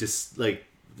quality. It's like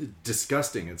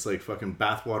disgusting. It's like fucking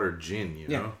bathwater gin, you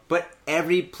know? But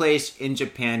every place in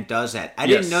Japan does that. I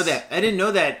didn't know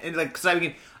that. And like, cause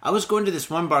I was going to this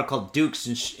one bar called Duke's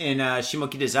in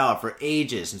Shimokitazawa for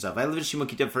ages and stuff. I lived in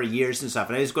Shimokita for years and stuff.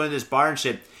 And I was going to this bar and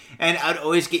shit. And I'd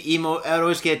always get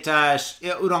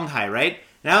udon hai, right?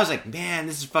 And I was like, man,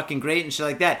 this is fucking great and shit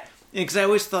like that. Because I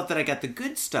always thought that I got the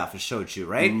good stuff of shochu,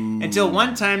 right? Until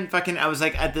one time, fucking, I was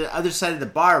like at the other side of the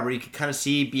bar where you could kind of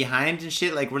see behind and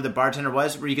shit, like where the bartender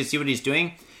was, where you could see what he's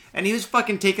doing. And he was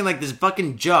fucking taking like this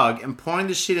fucking jug and pouring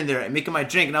the shit in there and making my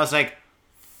drink. And I was like,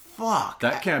 fuck.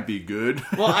 That can't be good.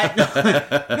 Well,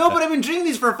 no, but I've been drinking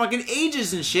these for fucking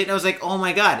ages and shit. And I was like, oh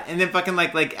my god. And then fucking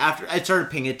like after I started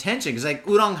paying attention, because like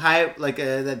udon hai, like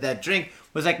that drink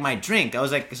was like my drink. I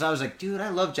was like, dude, I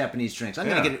love Japanese drinks. I'm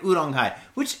gonna get an udon hai,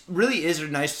 which really is a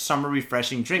nice summer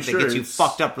refreshing drink that gets you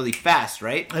fucked up really fast,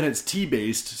 right? And it's tea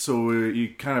based, so you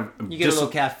kind of get a little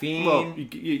caffeine. Well,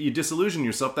 you disillusion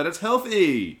yourself that it's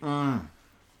healthy.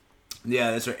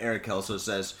 Yeah, that's what Eric Kelso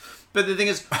says. But the thing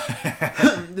is,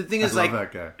 I like, love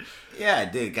that guy. Yeah,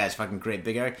 the guy's fucking great,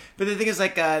 Big Eric. But the thing is,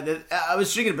 like, I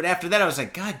was drinking, but after that, I was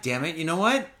like, God damn it, you know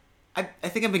what? I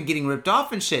think I've been getting ripped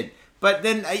off and shit. But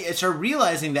then I started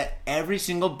realizing that every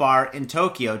single bar in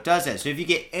Tokyo does that. So if you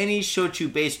get any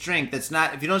shochu-based drink that's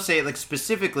not, if you don't say, like,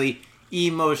 specifically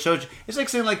emo shochu, it's like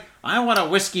saying, like, I want a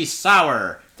whiskey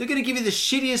sour. They're going to give you the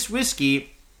shittiest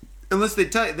whiskey, Unless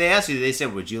they ask you, they say,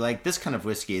 would you like this kind of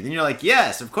whiskey? Then you're like,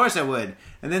 yes, of course I would.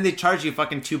 And then they charge you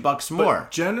fucking $2 more.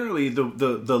 But generally,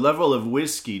 the level of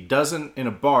whiskey doesn't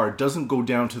go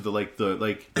down to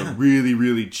the really,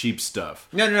 really cheap stuff.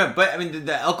 No. But I mean,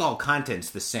 the alcohol content's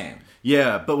the same.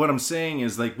 Yeah, but what I'm saying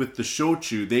is, like, with the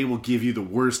shochu, they will give you the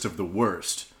worst of the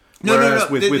worst. No.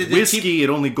 With whiskey, it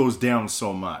only goes down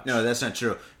so much. No, that's not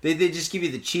true. They just give you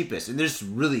the cheapest, and there's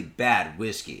really bad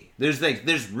whiskey. There's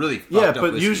really fucked up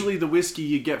whiskey. Usually the whiskey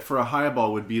you get for a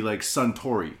highball would be like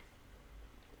Suntory,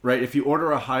 right? If you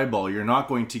order a highball, you're not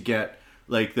going to get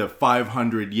like the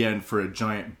 500 yen for a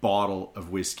giant bottle of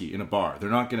whiskey in a bar.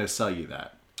 They're not going to sell you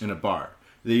that in a bar.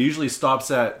 They usually stops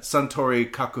at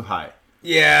Suntory Kakuhai.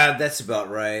 Yeah, that's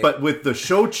about right. But with the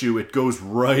shochu, it goes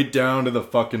right down to the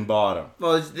fucking bottom.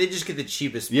 Well, they just get the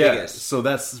cheapest, biggest. So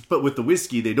but with the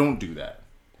whiskey, they don't do that.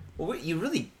 Well, you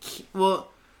really...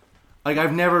 Well... Like,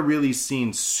 I've never really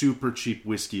seen super cheap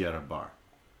whiskey at a bar.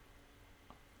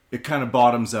 It kind of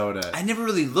bottoms out at... I never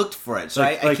really looked for it, so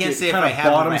I can't say if I have it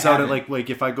bottoms out at,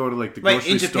 like if I go to, like, the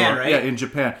grocery in Japan, store. right? Yeah, in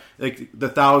Japan. Like, the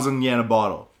 1,000 yen a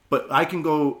bottle. But I can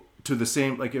go to the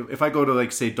same... Like, if I go to,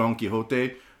 like, say, Don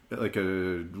Quixote... like a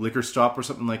liquor shop or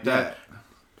something like that,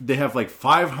 they have like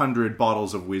 500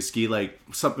 bottles of whiskey, like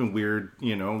something weird,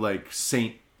 like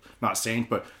not Saint,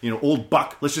 but Old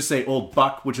Buck. Let's just say Old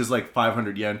Buck, which is like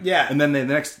 500 yen. Yeah. And then the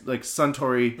next, like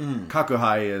Suntory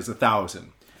Kakuhai is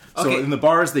 1,000. So Okay. in the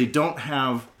bars, they don't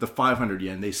have the 500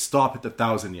 yen. They stop at the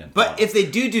 1,000 yen. But bottle. if they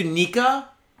do Nika...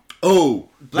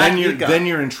 Black Nika. Then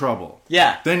you're in trouble.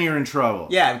 Yeah. Then you're in trouble.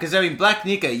 Yeah, because I mean, Black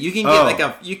Nika, you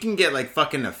can get like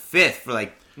fucking a fifth for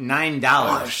like $9. Oh,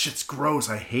 that shit's gross.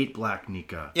 I hate Black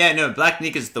Nika. Yeah, no, Black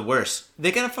Nika's the worst.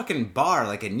 They got a fucking bar,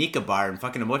 like a Nika bar in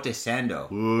fucking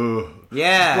Omotesando. Ooh.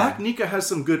 Yeah. Black Nika has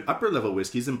some good upper level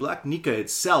whiskeys, and Black Nika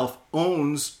itself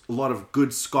owns a lot of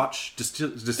good Scotch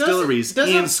distilleries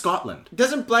in Scotland.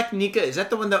 Doesn't Black Nika, is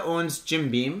that the one that owns Jim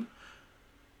Beam?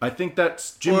 I think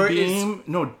that's Jim Beam.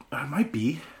 No, it might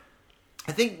be.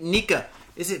 I think Nika.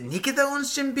 Is it Nika that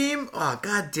owns Jim Beam? Oh,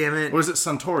 god damn it. Or is it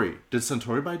Suntory? Did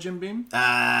Suntory buy Jim Beam?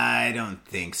 I don't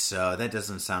think so. That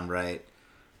doesn't sound right.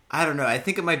 I don't know. I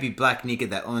think it might be Black Nika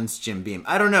that owns Jim Beam.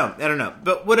 I don't know.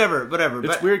 But whatever.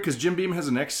 It's weird because Jim Beam has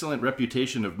an excellent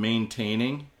reputation of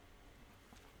maintaining.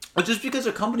 Well, just because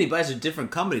a company buys a different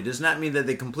company does not mean that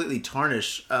they completely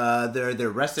tarnish their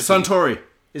recipe. Suntory.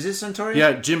 Is it Suntory?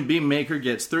 Yeah, Jim Beam maker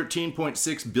gets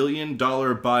 $13.6 billion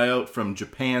buyout from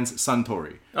Japan's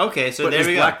Suntory. Okay, so but there we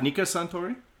go. Is Black Nika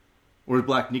Suntory? Or is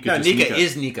Black Nika just Nika? Nika?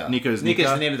 Is Nika. Nika is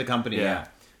the name of the company, yeah. Yeah.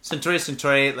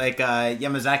 Suntory, like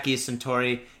Yamazaki is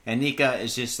Suntory, and Nika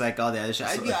is just like all the other shit.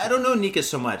 I don't know Nika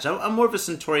so much. I'm more of a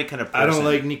Suntory kind of person. I don't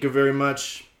like Nika very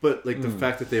much, but like the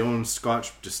fact that they own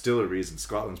Scotch distilleries in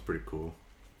Scotland's pretty cool.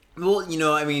 Well,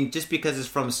 I mean, just because it's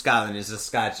from Scotland, it's a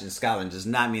Scotch in Scotland does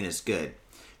not mean it's good.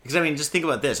 Because, I mean, just think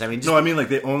about this. I mean, like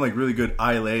they own like really good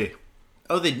Islay.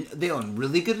 Oh, they own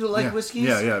really good whiskeys?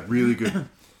 Yeah, really good.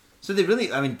 So they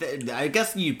really, I mean, I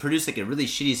guess you produce like a really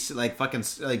shitty, like fucking,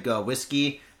 like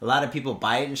whiskey. A lot of people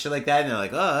buy it and shit like that, and they're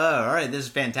like, oh, all right, this is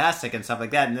fantastic and stuff like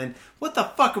that. And then, what the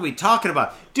fuck are we talking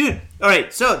about? Dude, all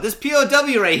right, so this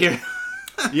POW right here.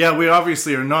 Yeah, we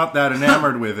obviously are not that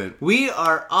enamored with it. We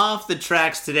are off the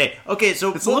tracks today. Okay,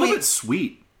 so it's a little bit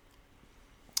sweet.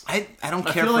 I don't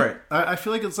care for it. I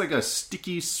feel like it's like a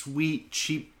sticky, sweet,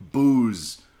 cheap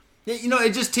booze. Yeah,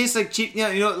 it just tastes like cheap.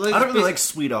 Like, I don't really like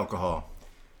sweet alcohol.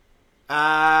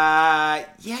 Yeah,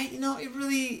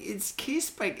 it's case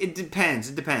by. It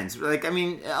depends. Like, I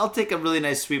mean, I'll take a really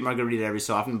nice sweet margarita every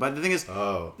so often, but the thing is,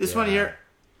 this one here.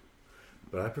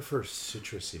 But I prefer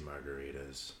citrusy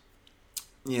margaritas.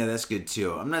 Yeah, that's good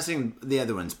too. I'm not saying the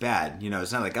other one's bad.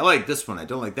 It's not like I like this one, I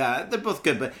don't like that. They're both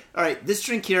good, but all right, this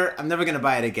drink here, I'm never gonna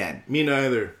buy it again. Me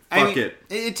neither. Fuck it.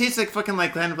 It tastes like fucking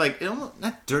like kind of like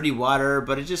not dirty water,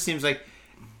 but it just seems like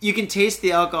you can taste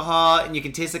the alcohol and you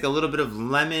can taste like a little bit of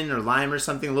lemon or lime or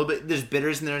something. A little bit. There's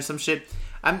bitters in there and some shit.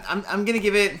 I'm gonna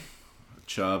give it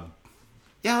Chub.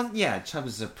 Yeah, Chub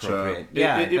is appropriate. Chub.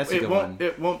 Yeah, that's a good one.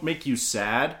 It won't make you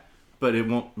sad, but it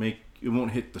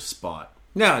won't hit the spot.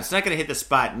 No, it's not going to hit the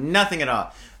spot. Nothing at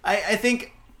all. I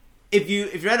think if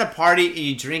you're at a party and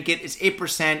you drink it, it's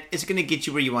 8%. It's going to get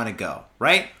you where you want to go,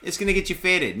 right? It's going to get you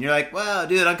faded, and you're like, "Well,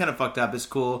 dude, I'm kind of fucked up. It's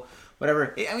cool,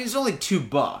 whatever." I mean, it's only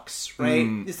 $2,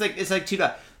 right? It's like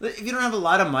 $2. If you don't have a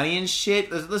lot of money and shit,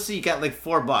 let's say you got like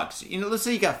 $4. Let's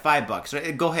say you got $5,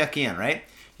 right? Go heck in, right?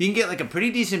 You can get like a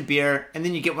pretty decent beer, and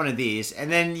then you get one of these,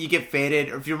 and then you get faded.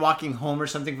 Or if you're walking home or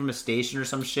something from a station or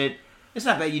some shit. It's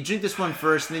not bad. You drink this one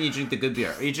first, and then you drink the good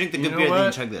beer. Or you drink the good beer, and then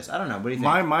you chug this. I don't know. What do you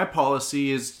think? My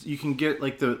policy is you can get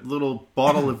like the little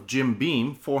bottle of Jim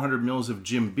Beam, 400 mils of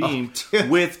Jim Beam,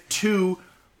 with 2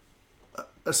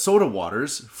 soda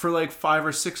waters for like 500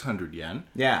 or 600 yen.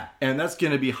 Yeah. And that's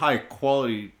going to be high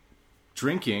quality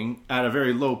drinking at a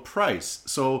very low price.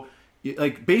 So,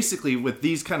 like, basically with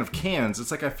these kind of cans,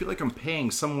 it's like I feel like I'm paying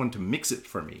someone to mix it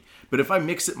for me. But if I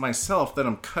mix it myself, then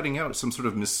I'm cutting out some sort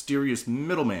of mysterious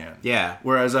middleman. Yeah.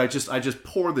 Whereas I just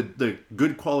pour the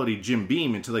good quality Jim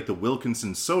Beam into like the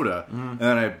Wilkinson soda, and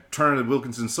then I turn the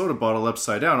Wilkinson soda bottle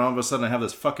upside down. And all of a sudden I have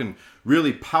this fucking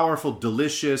really powerful,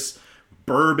 delicious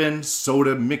bourbon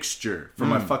soda mixture for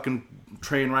my fucking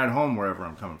train ride home wherever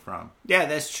I'm coming from. Yeah,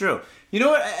 that's true. You know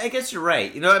what? I guess you're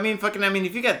right. You know what I mean? Fucking, I mean,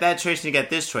 if you got that choice and you got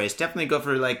this choice, definitely go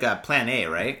for like Plan A,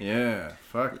 right? Yeah,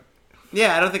 fuck.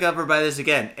 Yeah, I don't think I'll ever buy this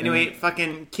again. Anyway,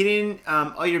 fucking kidding.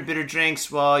 All your bitter drinks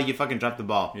while you fucking drop the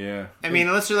ball. Yeah. I mean,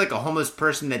 unless you're like a homeless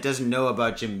person that doesn't know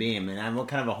about Jim Beam, and what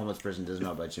kind of a homeless person doesn't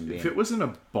know about Jim Beam? If it was in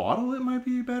a bottle, it might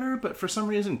be better. But for some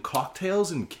reason,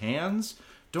 cocktails in cans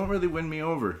don't really win me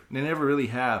over. They never really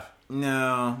have.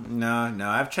 No.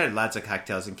 I've tried lots of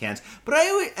cocktails in cans, but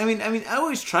I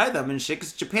always try them and shit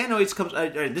because Japan always comes.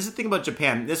 This is the thing about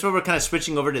Japan. This is where we're kind of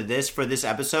switching over to this for this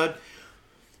episode.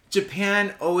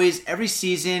 Japan always, every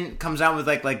season, comes out with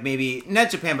like maybe not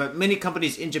Japan, but many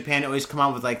companies in Japan always come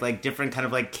out with like different kind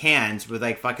of like cans with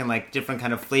like fucking like different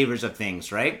kind of flavors of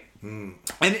things, right? And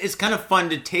it's kind of fun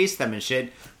to taste them and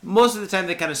shit. Most of the time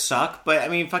they kind of suck, but I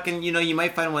mean, fucking, you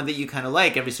might find one that you kind of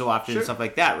like every so often and stuff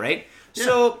like that, right? Yeah.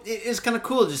 So it's kind of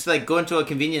cool just like go into a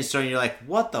convenience store and you're like,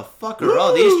 what the fuck are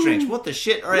all these drinks? What the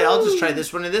shit? All right, I'll just try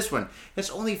this one and this one. It's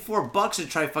only $4 to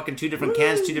try fucking 2 different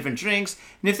cans, 2 different drinks.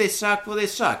 And if they suck, well, they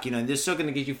suck. They're still going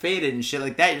to get you faded and shit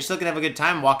like that. You're still going to have a good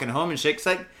time walking home and shit. 'Cause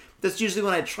like, that's usually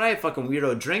when I try fucking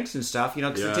weirdo drinks and stuff,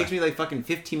 because it takes me like fucking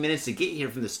 15 minutes to get here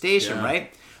from the station,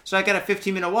 right? So I got a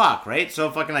 15-minute walk, right? So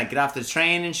fucking I get off the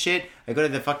train and shit. I go to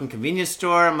the fucking convenience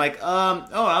store. I'm like,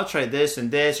 I'll try this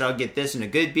and this, or I'll get this and a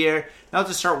good beer. And I'll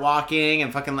just start walking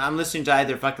and fucking I'm listening to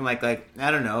either fucking like I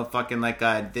don't know, fucking like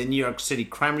the New York City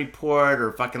Crime Report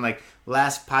or fucking like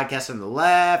Last Podcast on the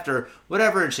Left or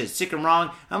whatever and shit, Sick and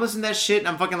Wrong. I'm listening to that shit and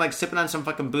I'm fucking like sipping on some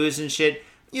fucking booze and shit.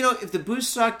 If the booze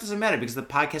sucks, doesn't matter because the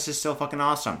podcast is still fucking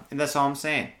awesome. And that's all I'm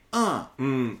saying. Yeah,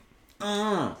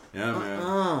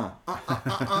 man.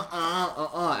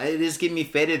 It is getting me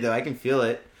faded though. I can feel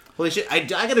it. Holy shit! I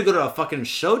gotta go to a fucking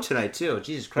show tonight too.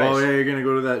 Jesus Christ! Oh yeah, you're gonna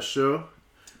go to that show?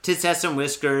 Tits, ass, and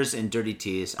whiskers and dirty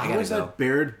teas. I gotta go. At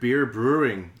Baird Beer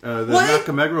Brewing, the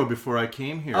Nakameguro before I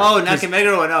came here. Oh,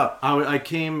 Nakameguro went up. I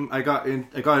got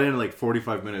in like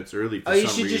 45 minutes early. For you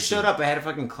should just showed up. I had a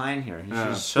fucking client here.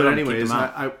 But anyways,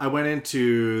 I went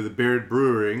into the Baird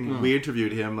Brewing. We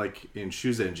interviewed him like in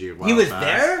Shuzenji a while He was back.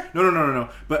 there? No.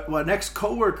 But an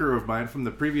ex-coworker of mine from the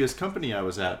previous company I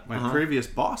was at, my previous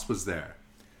boss was there.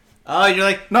 Oh, you're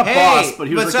like, not hey, boss, but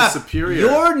he was like up? a superior.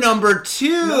 You're number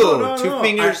 2. No. 2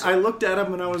 fingers. I looked at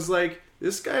him and I was like,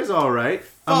 this guy's all right.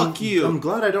 Fuck you. I'm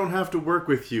glad I don't have to work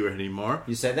with you anymore.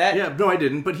 You said that? Yeah, no, I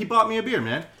didn't. But he bought me a beer,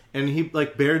 man. And he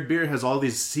like Baird Beer has all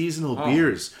these seasonal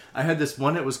beers. I had this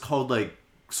one that was called like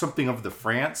something of the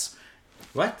France.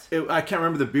 What? I can't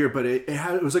remember the beer, but it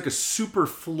was like a super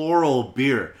floral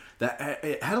beer that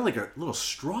it had like a little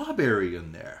strawberry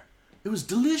in there. It was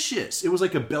delicious. It was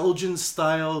like a Belgian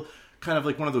style, kind of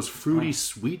like one of those fruity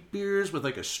sweet beers with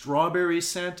like a strawberry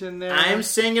scent in there. I'm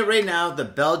saying it right now. The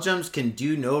Belgians can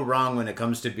do no wrong when it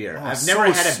comes to beer. I've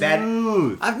never had a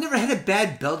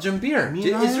bad Belgian beer.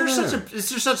 Is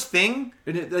there such thing?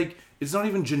 And it's not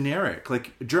even generic.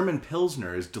 Like German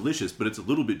Pilsner is delicious, but it's a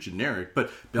little bit generic. But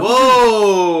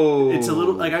Belgian, it's a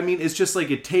little like it's just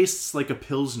like it tastes like a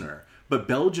Pilsner. But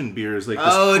Belgian beer is like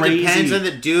this crazy... it depends on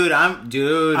the dude.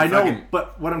 I know,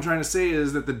 but what I'm trying to say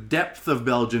is that the depth of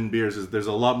Belgian beers is there's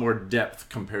a lot more depth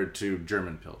compared to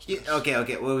German Pilsners.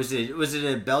 Okay. What was it? Was it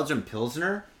a Belgian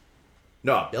Pilsner?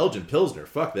 No, Belgian Pilsner.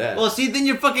 Fuck that. Well, see, then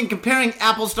you're fucking comparing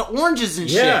apples to oranges and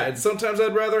shit. Yeah, and sometimes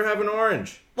I'd rather have an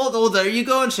orange. Well, there you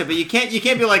go and shit. But you can't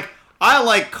be like, I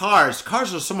like cars.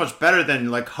 Cars are so much better than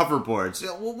like hoverboards.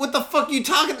 What the fuck are you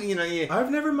talking?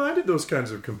 I've never minded those kinds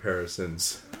of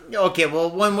comparisons. Okay, well,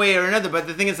 one way or another, but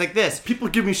the thing is like this. People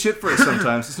give me shit for it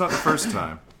sometimes. It's not the first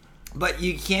time. But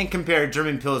you can't compare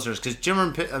German Pilsners, because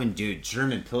German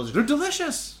Pilsners... They're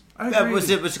delicious. what's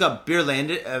it called?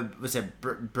 Was it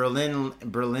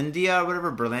Berlindia or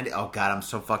whatever? Berlandia. Oh god, I'm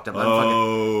so fucked up.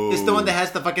 It's the one that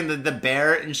has the fucking the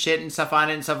bear and shit and stuff on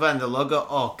it and stuff on the logo.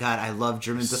 Oh god, I love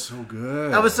German. So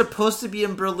good. I was supposed to be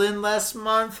in Berlin last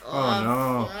month. Oh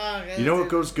no! Fuck. You know what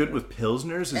goes good with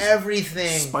pilsners? Is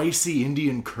everything. Spicy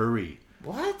Indian curry.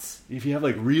 What? If you have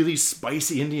like really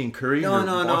spicy Indian curry,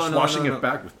 washing it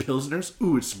back with pilsners,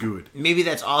 ooh, it's good. Maybe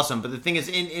that's awesome, but the thing is,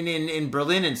 in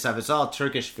Berlin and stuff, it's all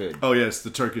Turkish food. Oh yes, the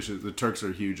Turks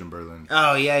are huge in Berlin.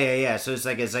 Oh yeah. So it's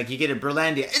like you get a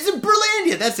Berlandia. It's a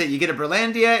Berlandia. That's it. You get a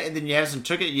Berlandia, and then you have some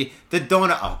Turkish. The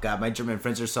donut. Oh god, my German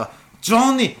friends are so.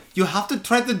 Johnny, you have to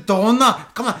try the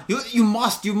donut. Come on, you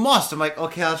must. I'm like,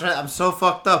 okay, I'll try it. I'm so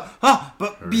fucked up.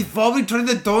 But before we try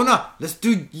the donut, let's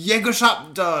do Jaeger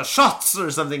shots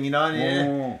or something, you know?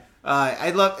 Yeah.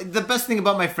 I love, the best thing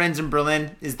about my friends in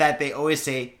Berlin is that they always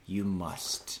say, you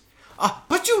must.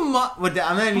 But you must. I'm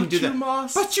not even do that.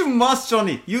 Must. But you must,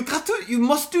 Johnny. You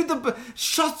must do the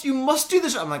shots. You must do the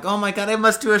shot. I'm like, oh my god, I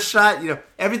must do a shot. You know,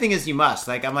 everything is you must.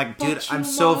 Like, I'm like, dude, I'm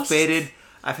so faded.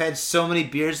 I've had so many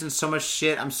beers and so much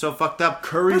shit. I'm so fucked up.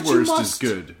 Currywurst is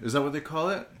good. Is that what they call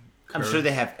it? I'm sure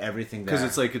they have everything there. Because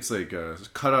it's like a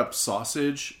cut up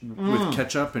sausage with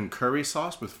ketchup and curry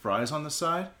sauce with fries on the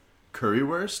side.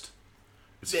 Currywurst.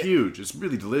 It's huge. It's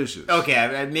really delicious.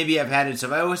 Okay, maybe I've had it.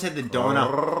 So I always had the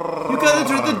donut. You gotta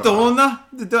try the donut.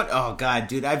 Oh god,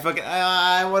 dude,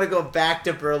 I want to go back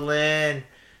to Berlin.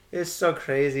 It's so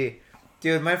crazy,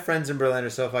 dude. My friends in Berlin are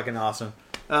so fucking awesome.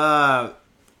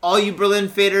 All you Berlin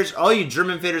faders, all you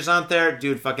German faders out there,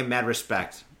 dude, fucking mad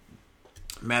respect.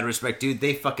 Mad respect, dude.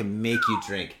 They fucking make you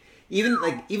drink. Even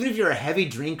if you're a heavy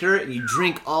drinker and you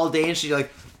drink all day and shit, you're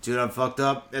like, dude, I'm fucked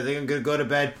up. I think I'm gonna go to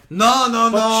bed. No.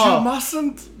 But you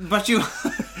mustn't.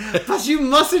 But you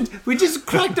mustn't. We just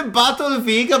cracked a bottle of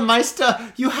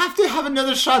Jägermeister. You have to have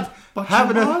another shot. But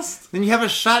you must. Then you have a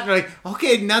shot. You're like,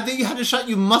 okay, now that you had a shot,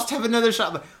 you must have another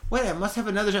shot. But wait, I must have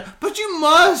another shot. But you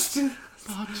must.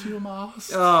 But you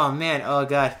must. Oh man. Oh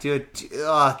god, dude.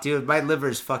 Oh dude, my liver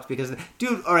is fucked because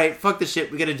dude. All right, fuck this shit.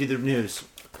 We gotta do the news.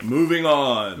 Moving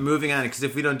on, because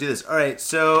if we don't do this, all right.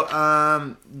 So,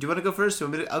 do you want to go first?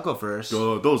 I'll go first.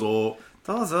 Dozo.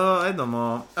 I don't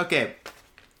know. Okay.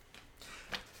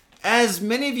 As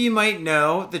many of you might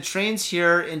know, the trains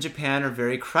here in Japan are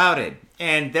very crowded,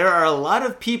 and there are a lot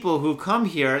of people who come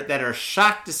here that are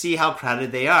shocked to see how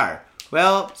crowded they are.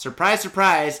 Well, surprise,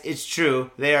 surprise, it's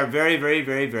true. They are very, very,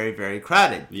 very, very, very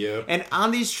crowded. Yeah. And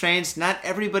on these trains, not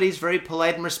everybody's very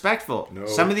polite and respectful. No.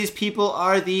 Some of these people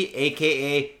are the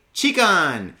AKA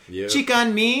Chikan. Yep.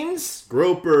 Chikan means?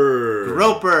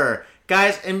 Groper.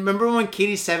 Guys, and remember when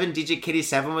DJ Katie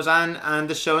 7 was on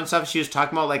the show and stuff? She was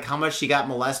talking about like how much she got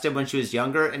molested when she was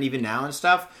younger and even now and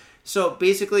stuff. So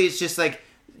basically it's just like,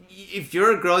 if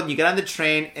you're a girl and you get on the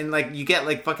train and like you get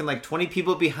like fucking like 20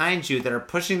 people behind you that are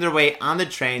pushing their way on the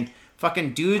train,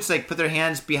 fucking dudes like put their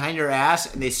hands behind your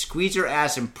ass and they squeeze your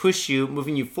ass and push you,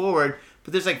 moving you forward.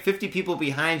 But there's like 50 people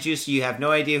behind you, so you have no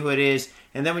idea who it is.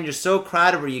 And then when you're so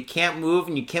crowded where you can't move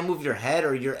and you can't move your head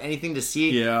or you're anything to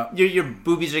see, your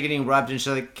boobies are getting rubbed and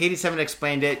shit. Like Katie 7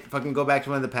 explained it. Fucking go back to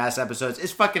one of the past episodes.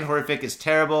 It's fucking horrific. It's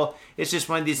terrible. It's just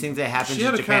one of these things that happens in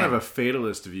Japan. She had a kind of a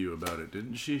fatalist view about it,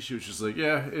 didn't she? She was just like,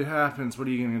 yeah, it happens. What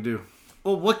are you going to do?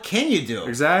 Well, what can you do?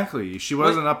 Exactly. She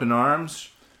wasn't up in arms.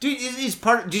 Dude, it's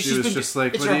part. Dude, she was just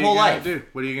like, it's what her whole life.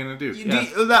 What are you gonna do?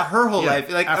 Not her whole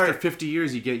life. Like after 50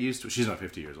 years, you get used to it. She's not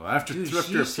 50 years old. After a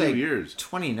few years,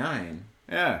 29.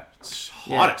 Yeah, it's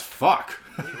hot as fuck.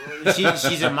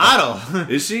 She's a model.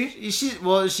 Is she?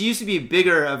 She used to be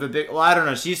bigger of a big. Well, I don't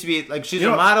know. She used to be like she's a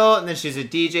model, and then she's a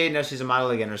DJ. Now she's a model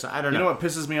again, or something. I don't know. You know what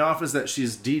pisses me off is that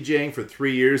she's DJing for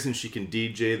 3 years, and she can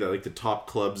DJ the top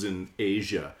clubs in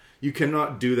Asia. You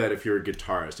cannot do that if you're a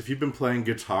guitarist. If you've been playing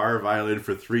guitar or violin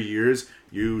for 3 years,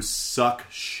 you suck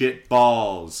shit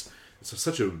balls. It's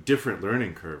such a different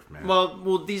learning curve, man.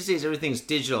 Well, these days everything's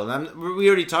digital. We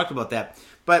already talked about that.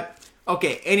 But,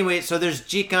 okay, anyway, so there's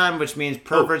Jikan, which means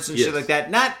perverts and shit like that.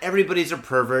 Not everybody's a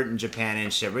pervert in Japan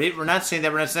and shit. We're not saying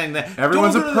that. We're not saying that.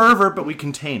 Everyone's a pervert, but we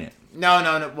contain it.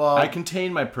 No. Well, I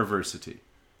contain my perversity.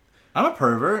 I'm a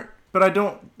pervert, but I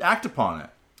don't act upon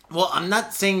it. Well, I'm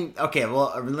not saying... Okay,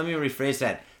 well, let me rephrase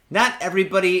that. Not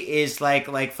everybody is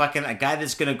like fucking a guy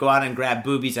that's going to go out and grab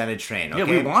boobies on a train, okay?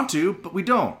 Yeah, we want to, but we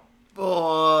don't.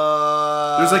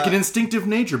 There's like an instinctive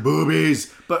nature.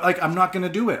 Boobies! But like, I'm not going to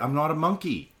do it. I'm not a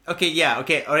monkey. Okay, yeah,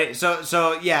 okay. All right,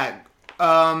 so yeah.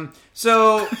 I'm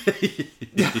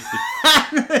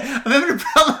having a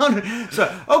problem.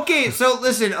 So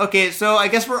listen. Okay, so I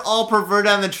guess we're all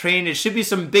perverted on the train. It should be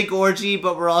some big orgy,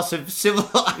 but we're also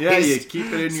civilized. Yeah, you keep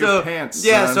it in your pants.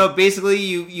 Yeah, son. so basically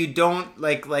you don't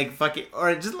like fucking. All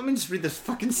right, let me just read this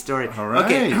fucking story. All right.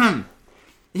 Okay.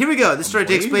 Here we go. This story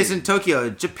takes place in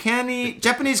Tokyo.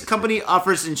 Japanese company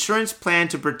offers insurance plan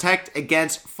to protect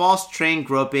against false train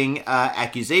groping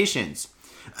accusations.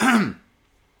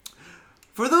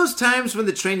 For those times when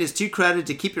the train is too crowded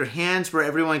to keep your hands where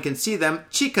everyone can see them,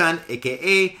 Chikan,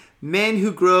 aka men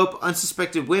who grope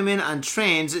unsuspected women on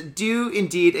trains do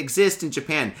indeed exist in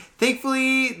Japan.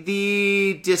 Thankfully,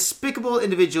 the despicable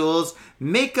individuals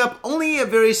make up only a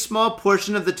very small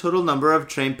portion of the total number of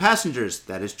train passengers.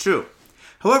 That is true.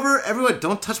 However, everyone...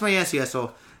 Don't touch my ass, you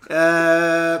asshole.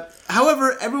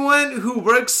 However, everyone who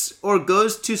works or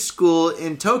goes to school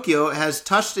in Tokyo has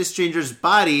touched a stranger's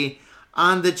body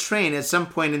on the train at some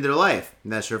point in their life.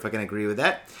 I'm not sure if I can agree with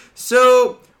that.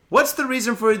 So... What's the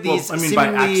reason for these? Well, I mean,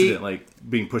 seemingly... by accident, like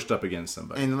being pushed up against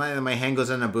somebody. And my hand goes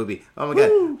on a boobie. Oh my god!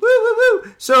 Woo, woo,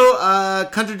 woo! So,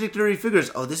 contradictory figures.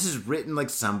 Oh, this is written like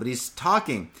somebody's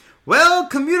talking. Well,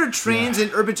 commuter trains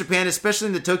in urban Japan, especially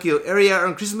in the Tokyo area, are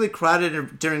increasingly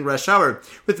crowded during rush hour,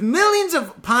 with millions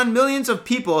upon millions of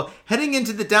people heading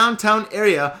into the downtown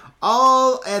area.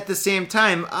 All at the same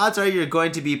time, odds are you're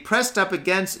going to be pressed up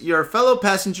against your fellow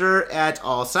passenger at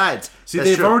all sides. See,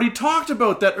 they've already talked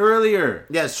about that earlier.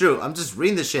 Yeah, it's true. I'm just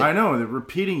reading this shit. I know, they're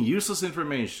repeating useless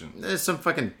information. There's some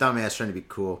fucking dumbass trying to be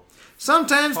cool.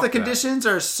 Sometimes the conditions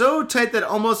are so tight that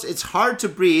almost it's hard to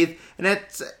breathe, and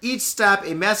at each stop,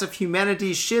 a mass of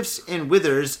humanity shifts and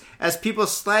withers as people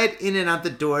slide in and out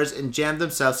the doors and jam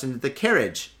themselves into the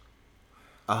carriage.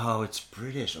 Oh, it's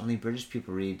British. Only British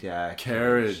people read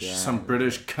carriage. Yeah. Some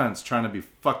British cunts trying to be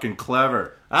fucking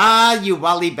clever. Ah, you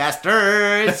wally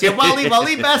bastards! You wally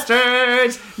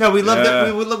bastards! No, we love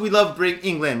that. We love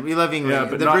England. We love England. Yeah,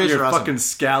 but the not British your are awesome. fucking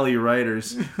scally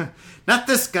writers. Not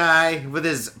this guy with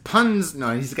his puns.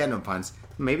 No, he's got no puns.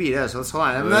 Maybe he does. Let's hold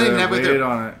on. I'm not even halfway through. Wait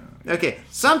on it. Okay,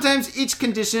 sometimes each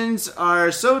conditions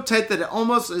are so tight that it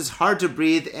almost is hard to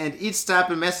breathe, and each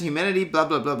stop in massive humanity, blah,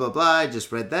 blah, blah, blah, blah. I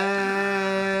just read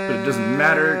that. But it doesn't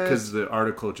matter, because the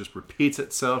article just repeats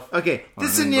itself. Okay,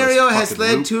 this scenario has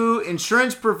led to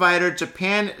insurance provider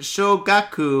Japan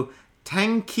Shogaku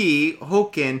Tanki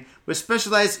Hoken, with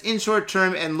specialized in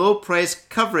short-term and low-price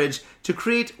coverage to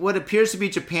create what appears to be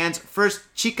Japan's first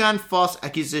Chikan false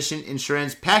accusation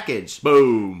insurance package.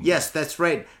 Boom. Yes, that's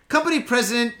right. Company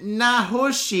president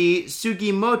Nahoshi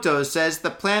Sugimoto says the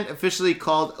plan, officially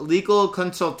called Legal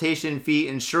Consultation Fee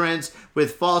Insurance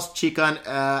with False Chikan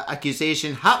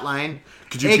Accusation Hotline,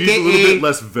 could you be a little bit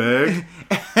less vague?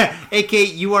 aka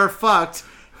You Are Fucked,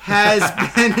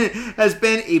 has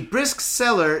been a brisk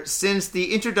seller since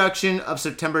the introduction of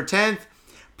September 10th.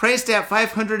 Priced at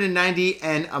 $590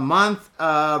 and a month,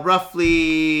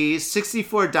 roughly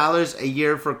 $64 a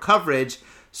year for coverage.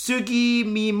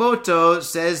 Sugimoto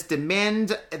says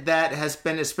demand that has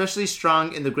been especially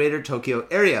strong in the greater Tokyo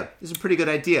area. This is a pretty good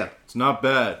idea. It's not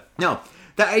bad. No,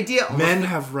 the idea... Men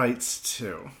have rights,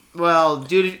 too. Well,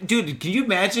 dude, can you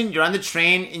imagine you're on the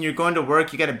train and you're going to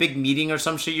work, you got a big meeting or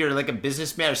some shit, you're like a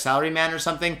businessman or salaryman or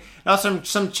something, and also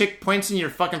some chick points in your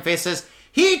fucking face and says,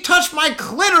 "He touched my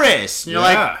clitoris!" And you're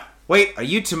like, "Wait, are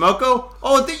you Tomoko?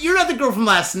 Oh, you're not the girl from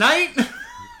last night?"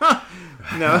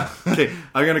 No. Okay,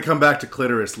 I'm going to come back to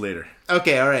clitoris later.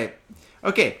 Okay, all right.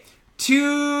 Okay,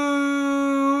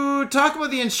 to talk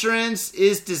about the insurance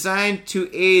is designed to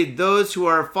aid those who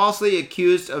are falsely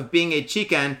accused of being a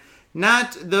chikan,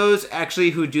 not those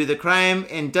actually who do the crime,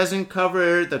 and doesn't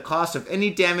cover the cost of any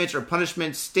damage or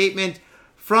punishment statement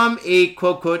from a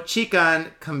quote-quote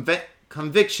chikan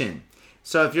conviction.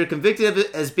 So if you're convicted of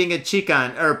as being a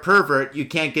chikan or a pervert, you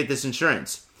can't get this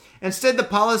insurance. Instead, the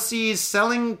policy's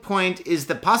selling point is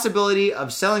the possibility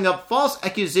of selling up false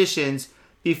accusations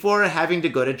before having to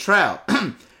go to trial.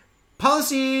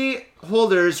 Policy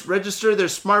holders register their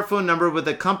smartphone number with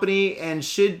the company, and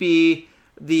should be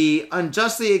the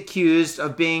unjustly accused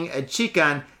of being a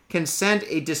chikan can send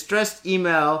a distressed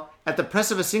email at the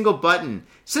press of a single button.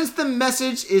 Once the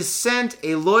message is sent,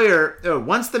 a lawyer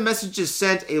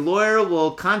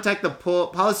will contact the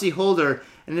policy holder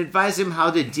and advise him how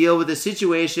to deal with the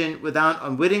situation without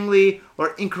unwittingly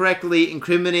or incorrectly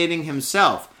incriminating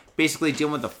himself. Basically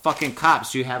dealing with the fucking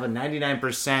cops. You have a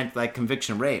 99%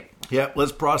 conviction rate. Yeah,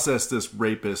 let's process this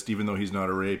rapist, even though he's not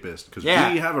a rapist, because we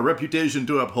have a reputation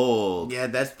to uphold. Yeah,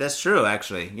 that's true,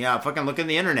 actually. Yeah, fucking look in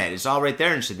the internet; it's all right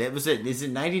there and shit. Is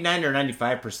it 99 or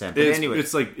 95%? But anyway,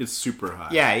 it's super high.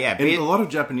 Yeah, yeah. And a lot of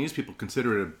Japanese people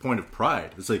consider it a point of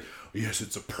pride. It's like, yes,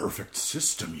 it's a perfect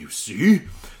system. You see,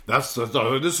 this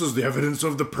is the evidence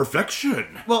of the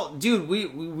perfection. Well, dude,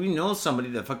 we know somebody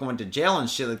that fucking went to jail and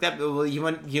shit like that. But well, he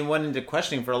went into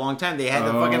questioning for a long time. They had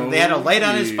they had a light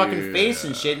on his fucking face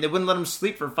and shit, and they wouldn't let him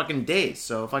sleep for fucking days.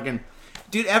 So fucking,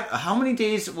 dude, how many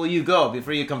days will you go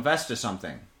before you confess to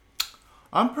something?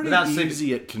 I'm pretty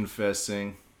easy at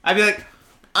confessing. I'd be like, if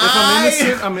I'm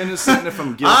innocent, I'm innocent. If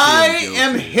I'm guilty, I'm guilty.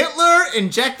 am Hitler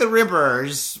and Jack the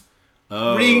Ripper's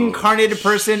reincarnated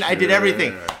person. Sure. I did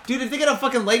everything. Dude, if they got a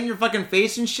fucking light in your fucking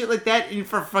face and shit like that, and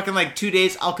for fucking 2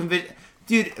 days, I'll convince...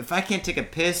 Dude, if I can't take a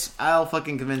piss, I'll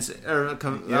fucking convince it.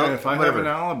 If I have an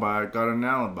alibi, I got an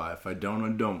alibi. If I don't, I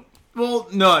don't. Well,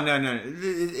 no.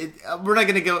 We're not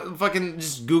gonna go fucking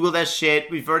just Google that shit.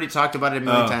 We've already talked about it a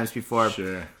million times before.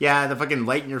 Sure. Yeah, the fucking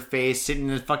light in your face, sitting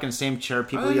in the fucking same chair,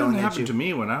 people That yelling at you. happened to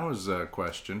me when I was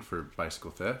questioned for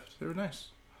bicycle theft. They were nice.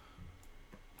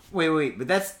 Wait, but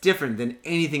that's different than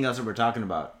anything else that we're talking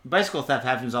about. Bicycle theft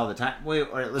happens all the time. Wait,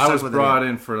 all right, let's I talk was about brought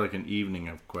in for like an evening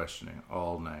of questioning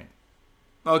all night.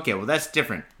 Okay, well that's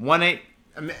different. 1-8.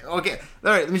 Okay,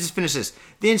 all right. Let me just finish this.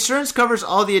 The insurance covers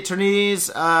all the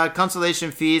attorney's consultation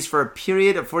fees for a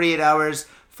period of 48 hours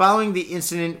following the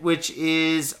incident, which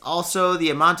is also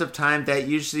the amount of time that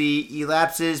usually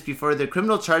elapses before the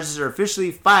criminal charges are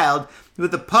officially filed with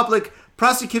the public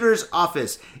prosecutor's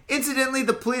office. Incidentally,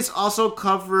 the police also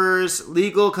covers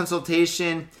legal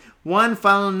consultation. One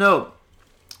final note.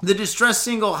 The distress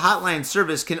single hotline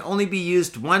service can only be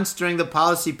used once during the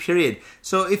policy period.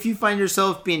 So if you find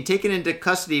yourself being taken into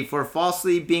custody for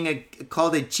falsely being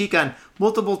called a chican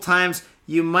multiple times,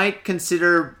 you might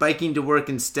consider biking to work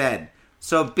instead.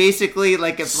 So basically,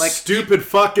 stupid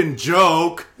fucking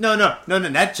joke. No,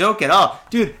 not joke at all,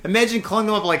 dude. Imagine calling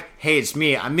them up like, "Hey, it's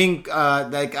me. I'm being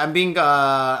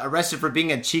arrested for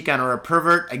being a chican or a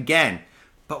pervert again.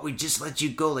 But we just let you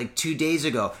go like 2 days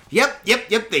ago. Yep.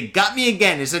 They got me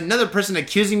again. There's another person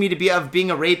accusing me of being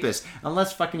a rapist.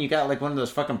 Unless fucking you got like one of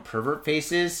those fucking pervert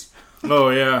faces. Oh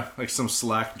yeah, like some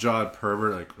slack-jawed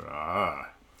pervert. Like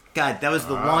God, that was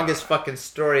the longest fucking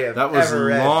story I've that was ever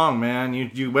read. long, man.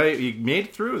 You made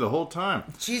it through the whole time.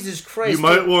 Jesus Christ! You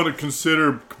might want to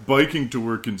consider biking to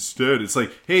work instead. It's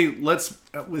like, hey, let's.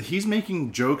 He's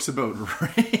making jokes about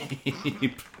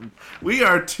rape. We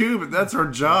are too, but that's our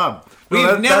job.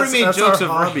 We've never made jokes of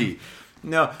hobby. rape.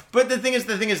 No, but the thing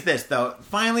is this though.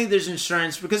 Finally, there's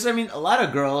insurance because I mean, a lot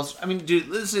of girls. I mean, dude,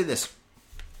 let's say this.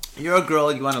 You're a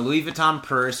girl, you want a Louis Vuitton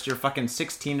purse, you're fucking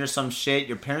 16 or some shit,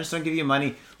 your parents don't give you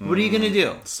money. What are you going to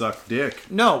do? Suck dick.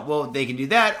 No, well, they can do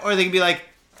that, or they can be like,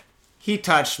 he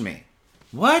touched me.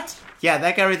 What? Yeah,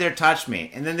 that guy right there touched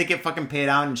me. And then they get fucking paid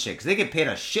out and shit, because they get paid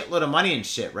a shitload of money and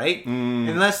shit, right?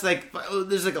 Unless, like,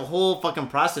 there's like a whole fucking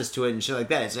process to it and shit like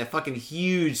that. It's a fucking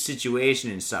huge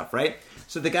situation and stuff, right?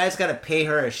 So the guy's got to pay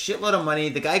her a shitload of money.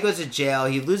 The guy goes to jail.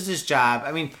 He loses his job.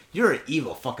 I mean, you're an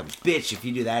evil fucking bitch if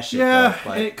you do that shit. Yeah,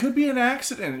 though, and it could be an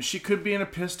accident. She could be in a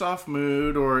pissed off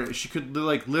mood, or she could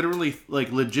like literally,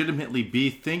 like legitimately be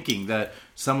thinking that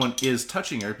someone is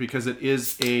touching her because it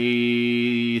is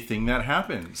a thing that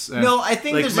happens. And no, I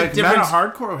think like, there's a difference.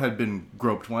 Mana Hardcore had been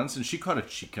groped once, and she caught a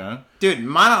chican. Dude,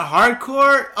 Mana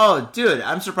Hardcore? Oh, dude,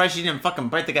 I'm surprised she didn't fucking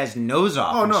bite the guy's nose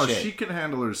off. Oh no, shit. she can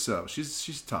handle herself.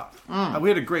 She's tough. We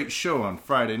had a great show on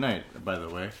Friday night, by the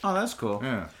way. Oh, that's cool.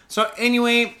 Yeah. So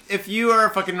anyway, if you are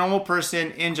a fucking normal person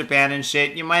in Japan and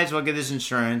shit, you might as well get this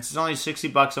insurance. It's only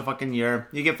 $60 a fucking year.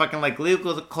 You get fucking like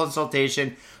legal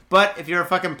consultation. But if you're a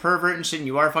fucking pervert and shit, and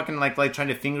you are fucking like trying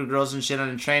to finger girls and shit on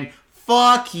a train,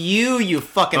 fuck you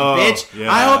fucking bitch.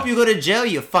 Yeah. I hope you go to jail,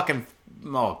 you fucking.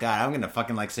 Oh god, I'm gonna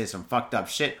fucking like say some fucked up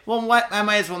shit. Well, what? I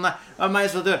might as well not. I might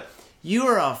as well do it. You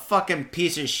are a fucking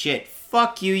piece of shit.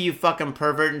 Fuck you fucking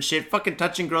pervert and shit. Fucking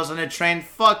touching girls on a train.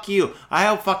 Fuck you. I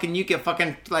hope fucking you get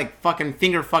fucking, like, fucking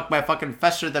finger fucked by fucking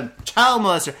Fester the child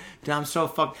molester. Dude, I'm so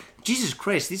fucked. Jesus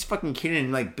Christ, these fucking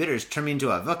Canadian, like, bitters turn me into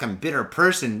a fucking bitter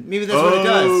person. Maybe that's what it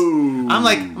does. I'm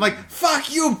like,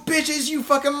 fuck you bitches, you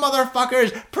fucking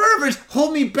motherfuckers. Perverts,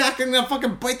 hold me back and I'm gonna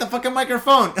fucking bite the fucking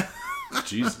microphone.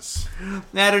 Jesus.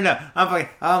 I don't know. I'm fucking,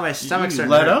 oh, my stomach's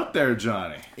starting let to hurt. out there,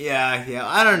 Johnny. Yeah,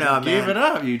 I don't know, man. Gave it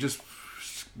up. You just...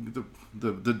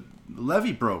 The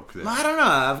levy broke there. I don't know.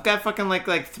 I've got fucking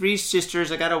like 3 sisters.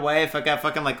 I got a wife. I got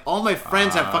fucking like all my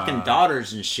friends have fucking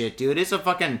daughters and shit, dude. It's a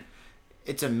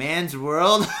man's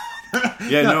world.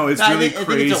 Yeah, no, it's really crazy. I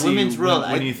think it's a women's world.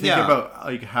 When you think about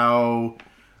like how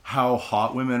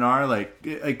hot women are, like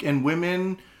and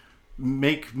women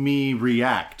make me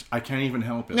react. I can't even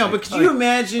help it. No, but could you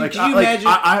imagine?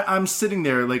 I'm sitting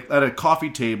there like at a coffee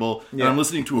table and I'm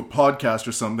listening to a podcast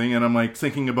or something, and I'm like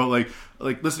thinking about like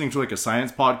listening to like a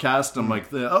science podcast. I'm like,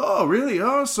 oh really?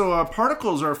 Oh, so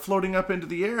particles are floating up into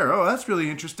the air. Oh, that's really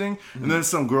interesting. And then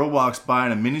some girl walks by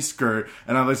in a miniskirt,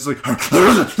 and I'm just like,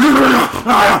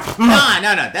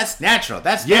 no, that's natural.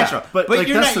 That's natural. But like,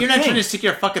 you're not trying to stick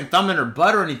your fucking thumb in her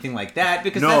butt or anything like that,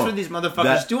 because that's what these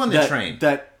motherfuckers do on the train.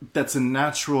 That's a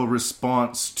natural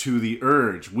response to the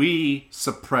urge. We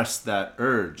suppress that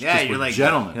urge. Yeah, you're like,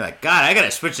 gentlemen. You're like, God, I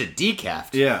gotta switch to decaf.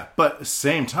 Yeah, but at the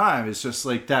same time, it's just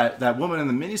like that woman in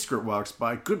the miniskirt walks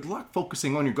by. Good luck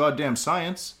focusing on your goddamn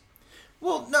science.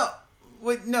 Well, no.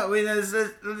 Wait, no, wait, the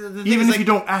thing Even is, if like, you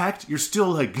don't act, you're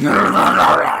still like.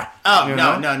 Oh, you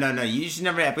no, know? no. You should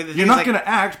never act. But the thing You're is, not like, going to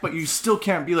act, but you still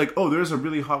can't be like, oh, there's a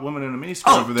really hot woman in a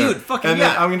miniskirt over there. Dude, fucking and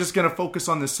yeah. then I'm just going to focus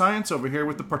on the science over here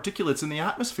with the particulates in the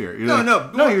atmosphere. You're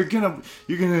No. you're going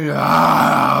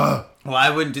to. Well,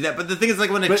 I wouldn't do that. But the thing is, like,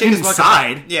 when a But chick is walking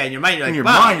inside, yeah, in your mind, you're like, in your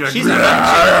wow, mind, you're like, she's a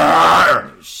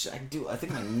hot chick. I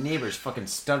think my neighbor's fucking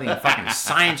studying fucking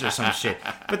science or some shit.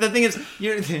 But the thing is,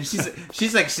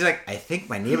 she's like, I think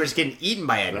my neighbor's getting eaten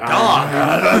by a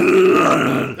dog.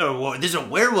 Or there's a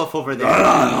werewolf over there.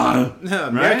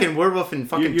 American werewolf in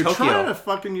fucking you're Tokyo. trying to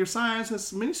fucking your science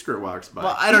as miniskirt walks by.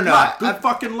 Well, I don't know. Good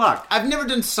fucking luck. I've never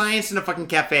done science in a fucking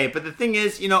cafe, but the thing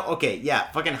is, okay, yeah,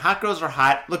 fucking hot girls are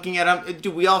hot. Looking at them,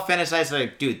 dude, we all fantasize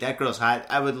like, dude, that girl's hot.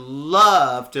 I would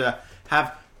love to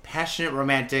have passionate,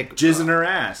 romantic Jizz in her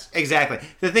ass. Exactly.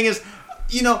 The thing is,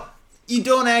 you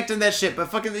don't act on that shit, but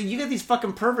fucking, you got these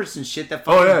fucking perverts and shit that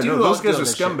fucking do those guys are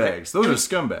that shit, scumbags. right? Those are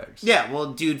scumbags. Yeah,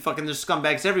 well, dude, fucking, there's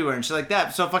scumbags everywhere and shit like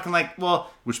that. So fucking like, well,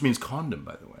 which means condom,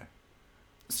 by the way.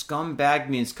 Scumbag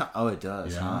means oh, it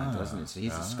does, yeah, huh? Doesn't it? So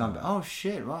he's a scumbag. Oh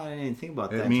shit! Well, I didn't even think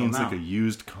about that. It means now. like a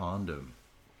used condom.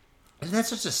 Isn't that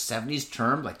such a 70s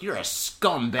term? Like, you're a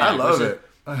scumbag. I love it.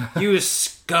 You a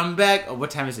scumbag? Oh, what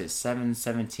time is it?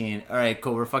 7:17. All right,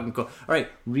 cool. We're fucking cool. All right,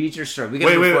 read your story.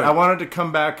 Wait. I wanted to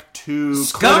come back to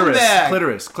scumbag.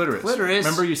 Clitoris.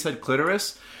 Remember you said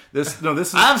clitoris? This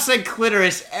is. I've said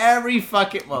clitoris every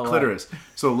fucking clitoris.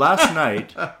 So last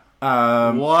night,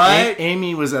 what?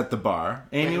 Amy was at the bar.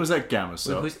 Amy was at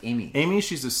Gamoso. Wait, who's Amy? Amy,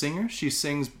 she's a singer. She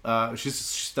sings.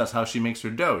 That's how she makes her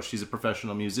dough. She's a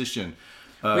professional musician.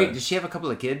 Wait, does she have a couple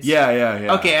of kids?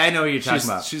 Yeah. Okay, I know what you're talking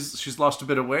about. She's lost a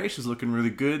bit of weight. She's looking really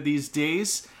good these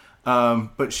days.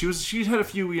 But she had a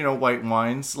few white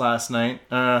wines last night.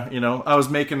 I was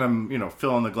making them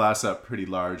filling the glass up pretty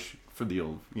large for the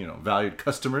old valued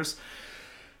customers.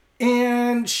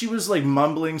 And she was like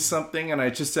mumbling something, and I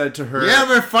just said to her, "You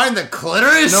ever find the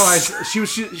clitoris?" No, she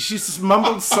just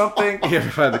mumbled something. You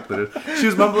ever find the clitoris? She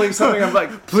was mumbling something. I'm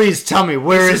like, "Please tell me,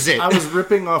 where is it?" I was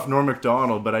ripping off Norm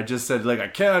Macdonald, but I just said like, "I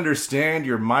can't understand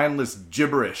your mindless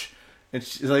gibberish," and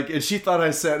she thought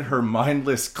I said her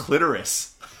mindless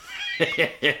clitoris.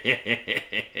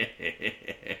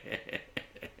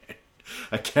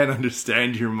 I can't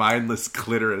understand your mindless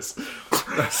clitoris.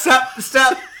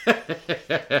 Stop.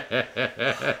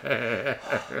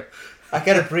 I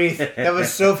gotta breathe. That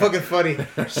was so fucking funny.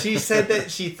 She said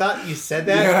that she thought you said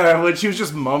that? Yeah, well, she was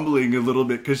just mumbling a little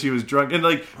bit because she was drunk. And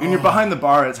like, when you're behind the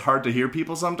bar, it's hard to hear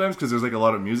people sometimes because there's like a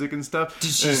lot of music and stuff.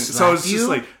 Did she so I was you? just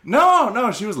like,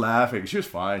 no, she was laughing. She was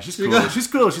fine. She's cool.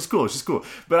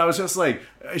 But I was just like,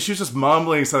 she was just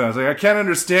mumbling something. I was like, I can't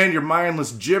understand your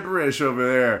mindless gibberish over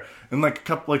there. And like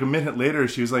a minute later,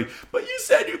 she was like, but you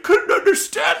said you couldn't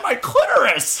understand my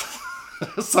clitoris.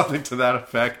 Something to that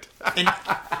effect.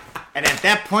 And at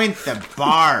that point, the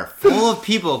bar full of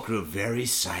people grew very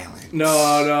silent.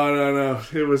 No.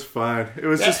 It was fine. It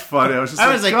was just funny. I was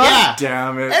like, God yeah,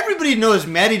 damn it. Everybody knows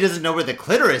Maddie doesn't know where the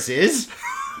clitoris is.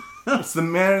 It's the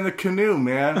man in the canoe,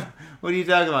 man. What are you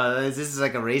talking about? Is this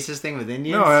like a racist thing with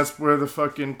Indians? No, that's where the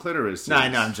fucking clitoris is. No, I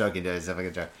know, I'm joking, dude. It's a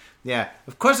fucking joke. Yeah,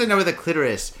 of course I know where the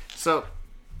clitoris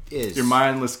is. Your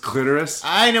mindless clitoris?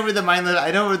 I know where the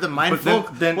mindful...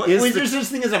 But then is there such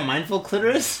thing as a mindful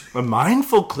clitoris? A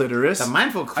mindful clitoris? The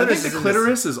mindful clitoris. I think the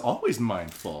clitoris is always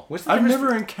mindful. I've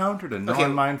never encountered a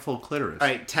non-mindful clitoris. All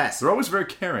right, Tess. They're always very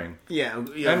caring. Yeah,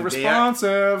 and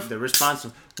responsive. They're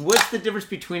responsive. What's the difference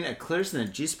between a clitoris and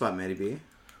a G-spot, Matty B?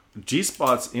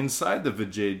 G-spot's inside the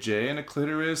vajayjay, and a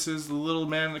clitoris is the little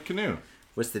man in the canoe.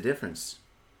 What's the difference?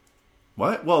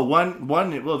 What? Well,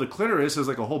 the clitoris is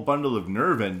like a whole bundle of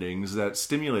nerve endings that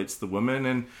stimulates the woman,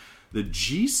 and the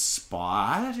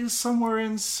G-spot is somewhere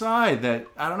inside that,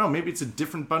 I don't know, maybe it's a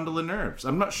different bundle of nerves.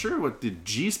 I'm not sure what the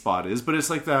G-spot is, but it's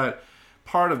like that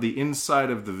part of the inside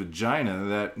of the vagina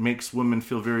that makes women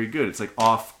feel very good. It's like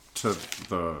off to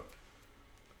the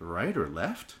right or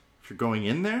left if you're going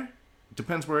in there. It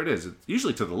depends where it is. It's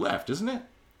usually to the left, isn't it?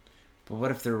 But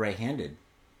what if they're right-handed?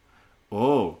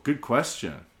 Oh, good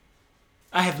question.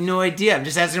 I have no idea. I'm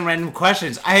just asking random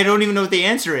questions. I don't even know what the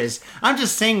answer is. I'm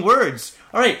just saying words.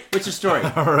 All right, what's your story?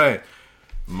 All right.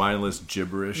 Mindless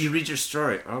gibberish. You read your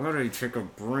story. I'm going to take a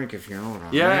break if you know what I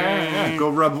mean. Yeah. Go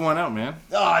rub one out, man.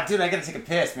 Oh, dude, I got to take a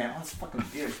piss, man. All this fucking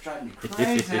beer is driving me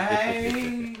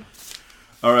crazy.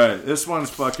 All right, this one's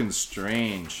fucking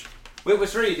strange. Wait, what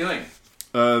story are you doing?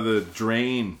 The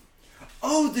drain.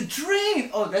 Oh, the drain.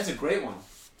 Oh, that's a great one.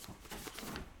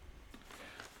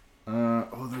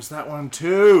 There's that one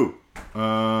too.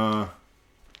 What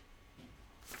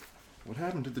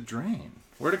happened to the drain?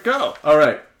 Where'd it go? All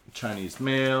right. Chinese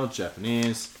male,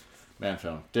 Japanese, man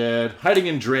found dead, hiding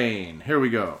in drain. Here we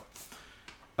go.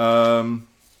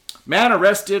 Man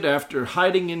arrested after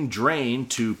hiding in drain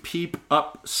to peep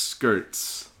up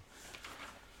skirts.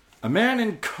 A man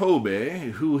in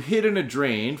Kobe who hid in a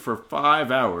drain for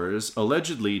 5 hours,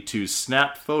 allegedly to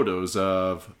snap photos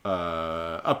of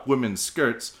up women's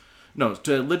skirts. No,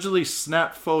 to allegedly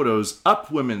snap photos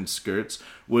up women's skirts,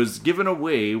 was given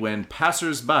away when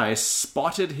passers-by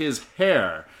spotted his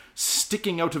hair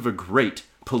sticking out of a grate,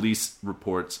 police and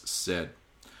reports said.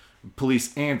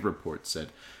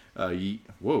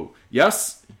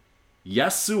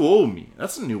 Yasuomi.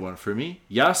 That's a new one for me.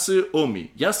 Yasuomi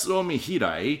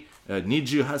Hirai,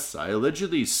 28,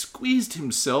 allegedly squeezed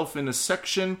himself in a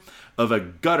section of a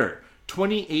gutter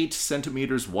 28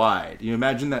 centimeters wide. You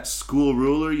imagine that school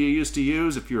ruler you used to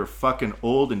use if you were fucking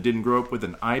old and didn't grow up with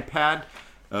an iPad?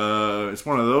 It's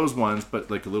one of those ones,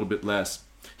 but like a little bit less.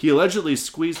 He allegedly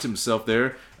squeezed himself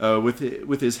there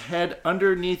with his head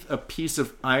underneath a piece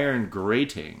of iron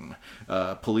grating.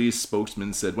 Police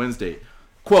spokesman said Wednesday,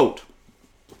 quote,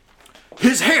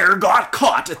 "His hair got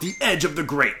caught at the edge of the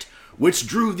grate, which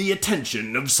drew the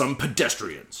attention of some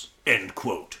pedestrians." End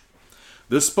quote.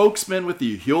 The spokesman with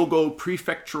the Hyogo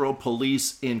Prefectural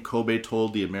Police in Kobe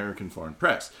told the American Foreign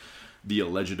Press. The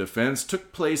alleged offense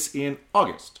took place in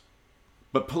August.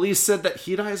 But police said that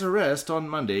Hirai's arrest on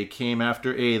Monday came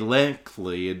after a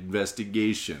lengthy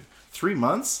investigation. 3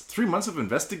 months? 3 months of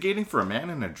investigating for a man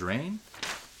in a drain?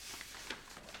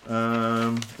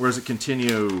 Where does it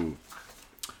continue?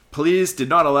 Police did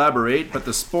not elaborate, but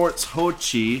the Sports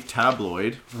Hochi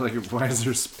tabloid... Like, why is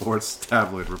there Sports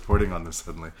tabloid reporting on this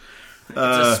suddenly? It's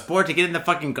a sport to get in the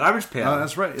fucking garbage pail. Oh,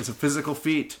 that's right. It's a physical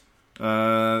feat.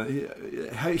 Hirai,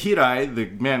 the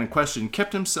man in question,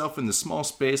 kept himself in the small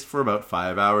space for about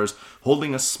 5 hours,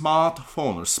 holding a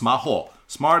smartphone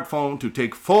to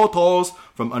take photos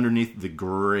from underneath the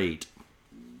grate.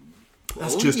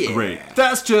 That's great.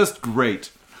 That's just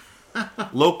great.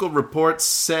 Local reports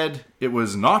said it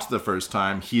was not the first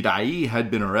time Hirai had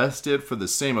been arrested for the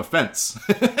same offense.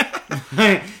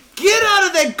 Get out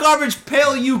of that garbage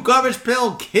pail, you garbage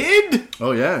pail kid!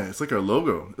 Oh yeah, it's like our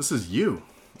logo. This is you.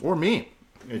 Or me.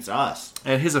 It's us.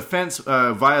 And his offense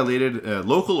violated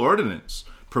local ordinance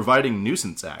providing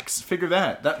nuisance acts. Figure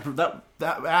that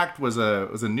act was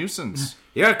a nuisance.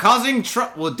 You're causing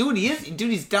trouble. Well, dude,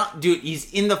 he's down. Dude,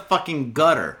 he's in the fucking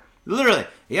gutter. Literally,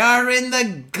 you're in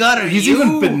the gutter. He's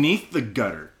even beneath the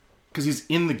gutter because he's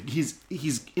in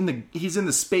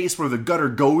the space where the gutter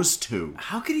goes to.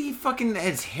 How could he fucking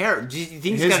his hair? Do you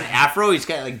think he's got an afro? He's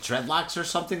got like dreadlocks or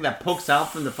something that pokes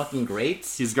out from the fucking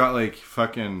grates. He's got like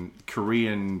fucking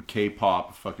Korean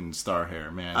K-pop fucking star hair,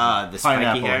 man. The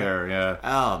pineapple hair, yeah.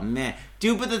 Oh man,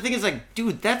 dude. But the thing is, like,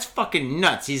 dude, that's fucking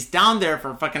nuts. He's down there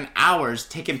for fucking hours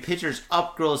taking pictures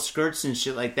up girls' skirts and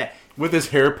shit like that with his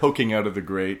hair poking out of the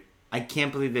grate. I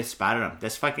can't believe they spotted him.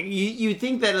 That's fucking... You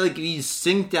think that, like, you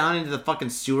sink down into the fucking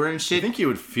sewer and shit... I think you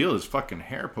would feel his fucking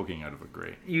hair poking out of a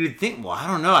grate. You'd think... Well, I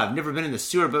don't know. I've never been in the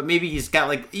sewer, but maybe he's got,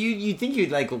 like... You think you'd,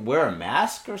 like, wear a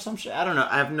mask or some shit? I don't know.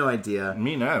 I have no idea.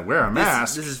 Me not. Wear a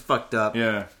mask. This is fucked up.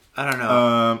 Yeah. I don't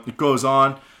know. It goes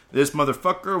on. This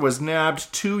motherfucker was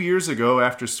nabbed 2 years ago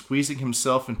after squeezing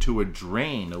himself into a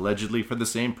drain, allegedly for the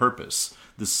same purpose.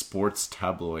 The sports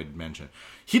tabloid mentioned.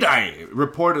 Hirai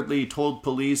reportedly told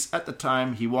police at the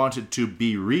time he wanted to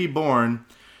be reborn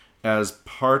as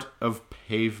part of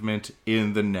pavement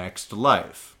in the next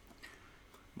life.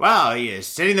 Wow, you're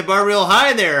setting the bar real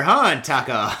high there, huh,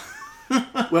 Taka?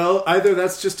 Well, either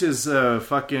that's just his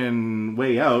fucking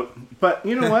way out, but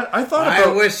you know what? I thought about...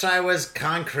 I wish I was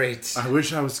concrete. I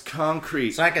wish I was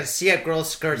concrete. So I could see a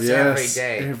girl's skirts every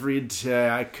day. Every day.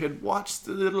 I could watch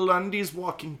the little undies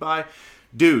walking by.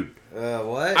 Dude.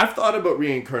 What? I've thought about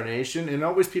reincarnation, and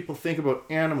always people think about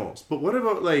animals. But what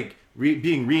about, like,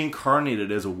 being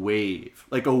reincarnated as a wave?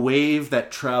 Like a wave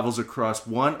that travels across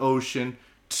one ocean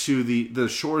to the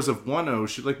shores of one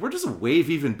ocean. Like, where does a wave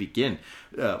even begin?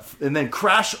 And then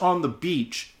crash on the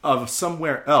beach of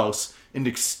somewhere else and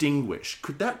extinguish.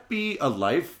 Could that be a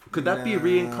life? Could that be a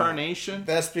reincarnation?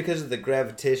 That's because of the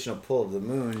gravitational pull of the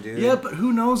moon, dude. Yeah, but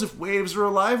who knows if waves are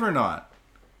alive or not?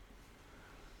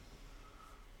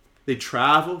 They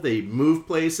travel, they move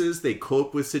places, they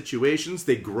cope with situations,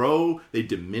 they grow, they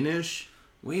diminish.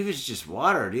 Wave is just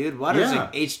water, dude. Water is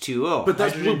like H2O. But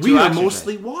that's we are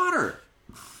mostly water.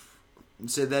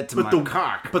 Said that to my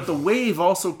cock. But the wave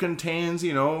also contains,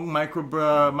 you know,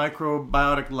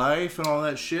 microbiotic life and all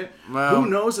that shit. Well, who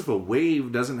knows if a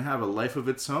wave doesn't have a life of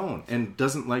its own and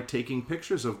doesn't like taking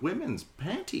pictures of women's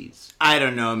panties? I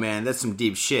don't know, man. That's some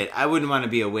deep shit. I wouldn't want to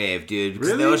be a wave, dude.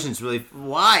 Because the ocean's really...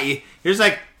 Why? There's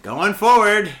like going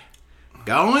forward,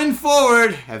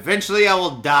 eventually I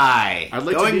will die. I'd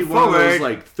like going to be forward, one of those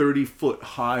like 30-foot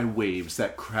high waves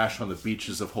that crash on the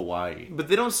beaches of Hawaii. But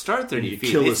they don't start 30 You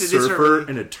feet. kill a surfer really...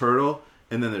 and a turtle,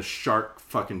 and then the shark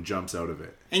fucking jumps out of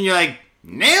it. And you're like,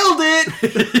 nailed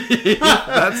it!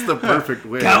 That's the perfect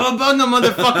way. Cowabunga,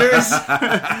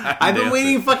 motherfuckers! I've been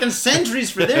waiting fucking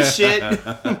centuries for this shit.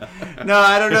 No,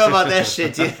 I don't know about that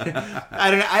shit, dude.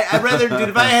 I'd rather, dude,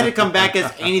 if I had to come back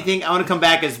as anything, I want to come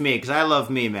back as me, because I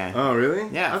love me, man. Oh, really?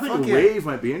 Yeah, I think a wave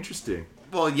might be interesting.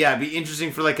 Well, yeah, it'd be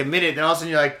interesting for like a minute, and all of a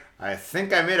sudden you're like, I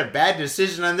think I made a bad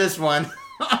decision on this one.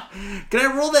 Can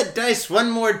I roll that dice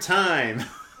one more time?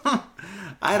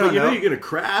 I don't know. You know you're going to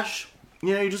crash.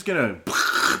 Yeah, you're just gonna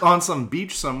on some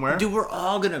beach somewhere. Dude, we're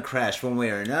all gonna crash one way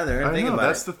or another. I know,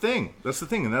 that's the thing. That's the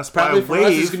thing, and that's probably for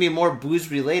us. It's gonna be more booze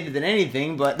related than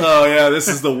anything. But oh yeah, this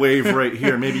is the wave right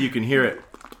here. Maybe you can hear it.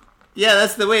 Yeah,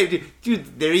 that's the wave,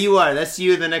 dude. There you are. That's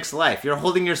you in the next life. You're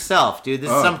holding yourself, dude.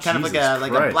 This is some kind of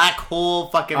like a black hole,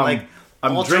 fucking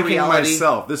I'm drinking reality.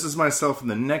 myself. This is myself in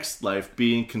the next life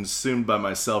being consumed by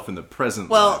myself in the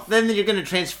present life. Well, then you're going to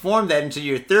transform that into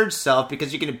your third self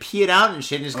because you're going to pee it out and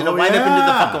shit, and it's going to wind up into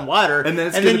the fucking water. And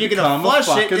then, you're going to flush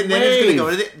it, and then it's going to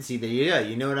go to the... See, there you go.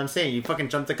 You know what I'm saying. You fucking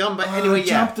jumped the gun, but anyway,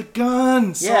 yeah. Jumped the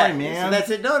gun. Sorry, man. So that's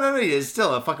it. No. It's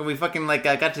still a fucking... We fucking,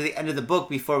 got to the end of the book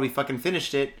before we fucking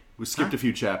finished it. We skipped a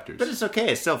few chapters. But it's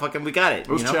okay. It's still fucking... We got it.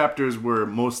 Those chapters were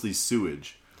mostly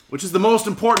sewage. Which is the most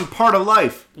important part of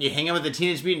life. You hang out with the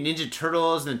Teenage Mutant Ninja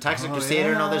Turtles and the Toxic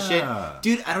Crusader and all that shit.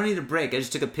 Dude, I don't need a break. I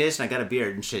just took a piss and I got a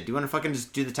beard and shit. Do you want to fucking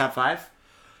just do the top 5?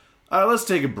 Let's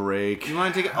take a break. You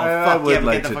want to take a... I would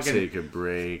like to take a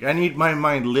break. I need...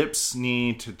 My lips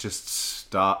need to just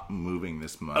stop moving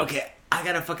this much. Okay, I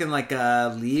gotta fucking,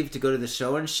 leave to go to the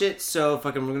show and shit, so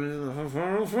fucking we're gonna...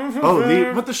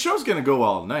 Oh, but the show's gonna go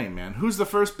all night, man. Who's the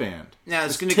first band? Yeah,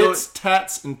 it's gonna go... Tits,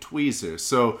 Tats, and Tweezers.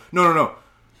 So, no.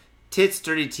 Tits,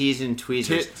 Dirty Tees, and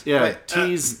Tweezers.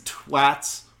 Tees,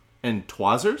 Twats, and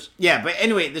Twazzers? Yeah, but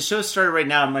anyway, the show started right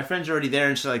now, and my friends are already there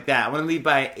and shit like that. I want to leave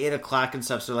by 8 o'clock and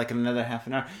stuff, so in another half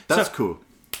an hour. That's cool.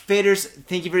 Faders,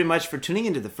 thank you very much for tuning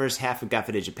into the first half of Got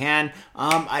Faded Japan.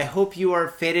 I hope you are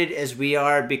faded as we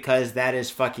are, because that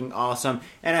is fucking awesome.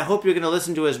 And I hope you're going to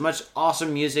listen to as much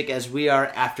awesome music as we are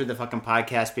after the fucking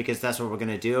podcast, because that's what we're going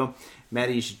to do.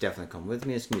 Maddie, you should definitely come with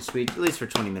me. It's going to be sweet, at least for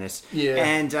 20 minutes. Yeah.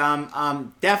 And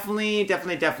definitely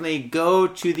go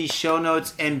to the show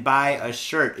notes and buy a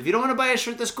shirt. If you don't want to buy a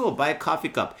shirt, that's cool. Buy a coffee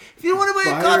cup. If you don't want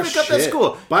to buy a coffee cup, that's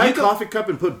cool. Buy a coffee cup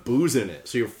and put booze in it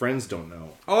so your friends don't know.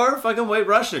 Or fucking White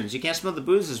Russians. You can't smell the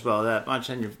booze as well that much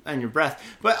on your breath.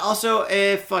 But also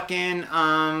definitely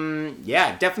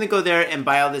go there and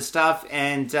buy all this stuff.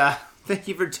 And thank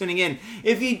you for tuning in.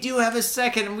 If you do have a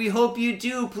second, and we hope you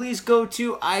do, please go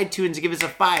to iTunes and give us a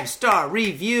 5-star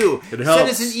review. It helps. Send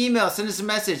us an email, send us a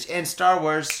message, and Star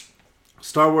Wars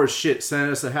shit.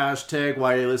 Send us a hashtag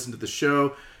while you listen to the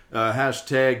show.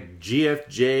 Hashtag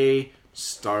GFJ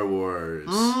Star Wars.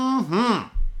 Mm-hmm.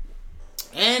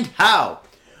 And how?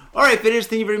 All right, Fitters,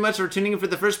 thank you very much for tuning in for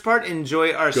the first part.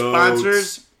 Enjoy our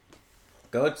sponsors.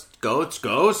 Goats.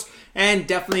 And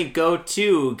definitely go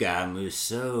to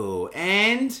Gamuso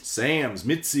and Sam's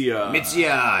MITSUYA.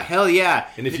 MITSUYA, hell yeah.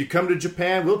 And if you come to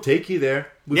Japan, we'll take you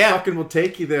there. We fucking will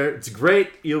take you there. It's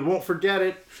great. You won't forget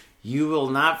it. You will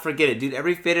not forget it, dude.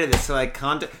 Every fitter that's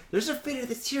there's a fitter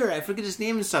that's here. I forget his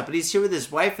name and stuff, but he's here with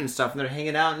his wife and stuff, and they're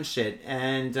hanging out and shit.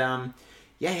 And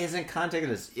he hasn't contacted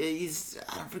us.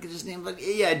 I don't forget his name, but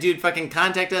yeah, dude, fucking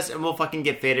contact us and we'll fucking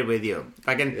get faded with you.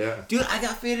 Dude, I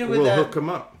got faded with we'll hook him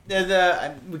up.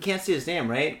 We can't see his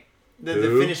name, right? The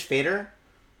Finnish fader.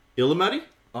 Illimari?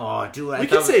 Oh, dude, we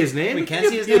can say his name. We can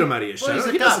see his name. Illimari a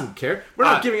shout. He doesn't care. We're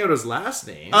not giving out his last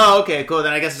name. Oh, okay, cool.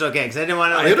 Then I guess it's okay because I didn't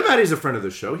want to. Illimari's a friend of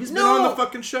the show. He's been on the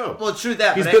fucking show. Well, true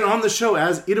that. He's been on the show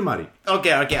as Illimari.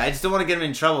 Okay. I just don't want to get him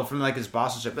in trouble from his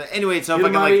boss and shit. But anyway, so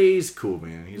Illimari's cool,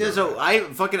 man. So I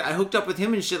hooked up with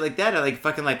him and shit like that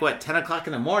at 10 o'clock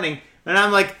in the morning, and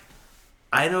I'm like,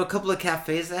 I know a couple of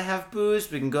cafes that have booze.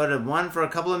 We can go to one for a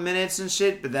couple of minutes and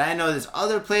shit. But then I know this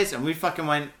other place, and we fucking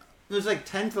went. It was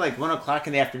 10 to 1 o'clock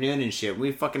in the afternoon and shit.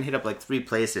 We fucking hit up 3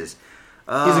 places.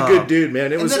 He's a good dude,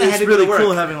 man. It's really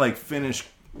cool having Finnish.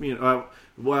 I'm not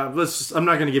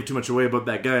going to give too much away about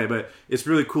that guy, but it's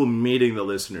really cool meeting the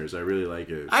listeners. I really like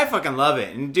it. I fucking love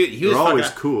it, and dude, he was always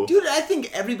cool. Dude, I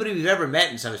think everybody we've ever met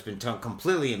and stuff has been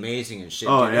completely amazing and shit.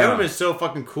 Oh, dude. yeah. Everybody's so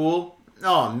fucking cool.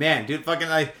 Oh man, dude, fucking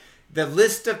The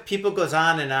list of people goes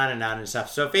on and on and on and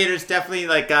stuff. So faders, definitely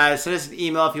send us an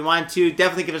email if you want to.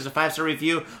 Definitely give us a 5-star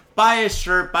review. Buy a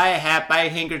shirt, buy a hat, buy a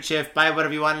handkerchief, buy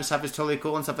whatever you want and stuff. Is totally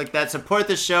cool and stuff like that. Support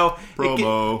the show.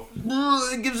 Promo.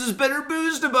 It gives us better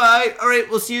booze to buy. All right,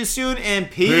 we'll see you soon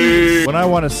and peace. When I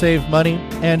want to save money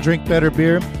and drink better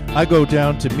beer, I go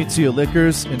down to MITSUYA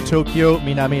Liquors in Tokyo,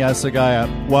 Minami Asagaya.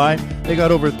 Why? They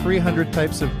got over 300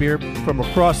 types of beer from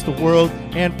across the world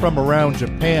and from around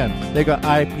Japan. They got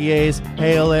IPAs,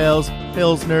 pale ales,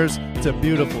 pilsners. It's a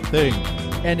beautiful thing.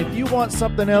 And if you want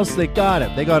something else, they got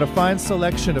it. They got a fine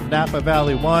selection of Napa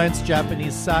Valley wines,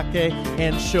 Japanese sake,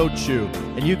 and shochu.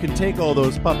 And you can take all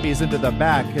those puppies into the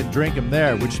back and drink them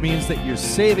there, which means that you're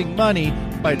saving money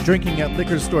by drinking at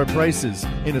liquor store prices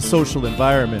in a social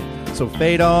environment. So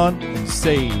fade on and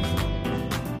save.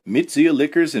 MITSUYA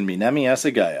Liquors in Minami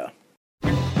Asagaya.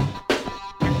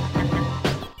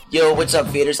 Yo, what's up,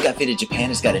 faders? Got Faded Japan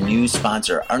has got a new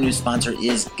sponsor. Our new sponsor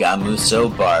is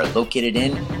Gamuso Bar, located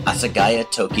in Asagaya,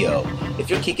 Tokyo. If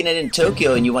you're kicking it in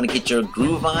Tokyo and you want to get your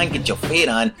groove on, get your fade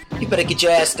on, you better get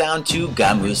your ass down to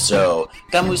Gamuso.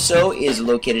 Gamuso is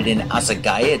located in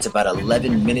Asagaya. It's about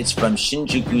 11 minutes from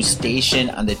Shinjuku Station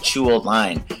on the Chuo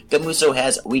line. Gamuso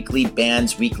has weekly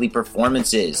bands, weekly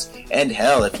performances. And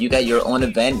hell, if you got your own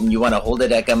event and you want to hold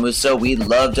it at Gamuso, we'd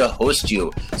love to host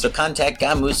you. So contact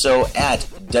Gamuso at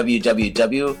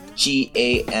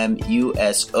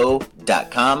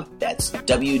www.gamuso.com. That's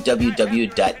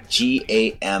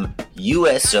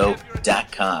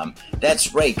www.gamuso.com.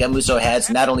 That's right, Gamuso has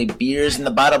not only beers in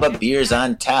the bottle, but beers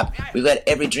on tap. We've got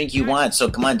every drink you want, so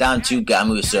come on down to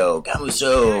Gamuso.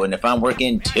 Gamuso, and if I'm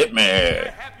working, tip me.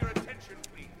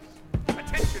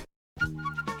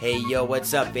 Hey, yo,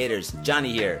 what's up, faders?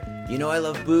 Johnny here. You know I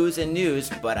love booze and news,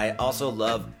 but I also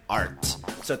love art.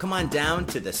 So come on down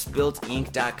to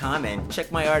thespiltink.com and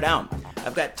check my art out.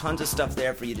 I've got tons of stuff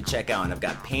there for you to check out. And I've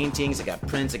got paintings, I got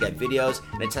prints, I got videos.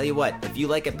 And I tell you what, if you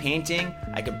like a painting,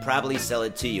 I could probably sell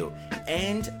it to you.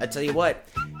 And I tell you what,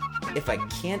 if I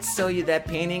can't sell you that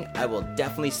painting, I will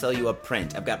definitely sell you a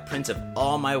print. I've got prints of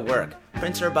all my work.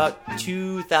 Prints are about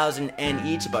 2,000 yen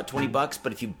each, about $20,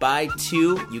 but if you buy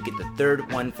two, you get the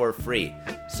third one for free.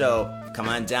 So come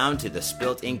on down to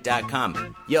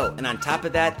thespiltink.com. Yo, and on top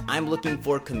of that, I'm looking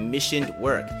for commissioned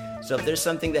work. So if there's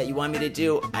something that you want me to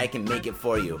do, I can make it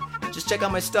for you. Just check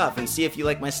out my stuff and see if you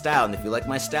like my style. And if you like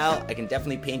my style, I can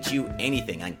definitely paint you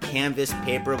anything on canvas,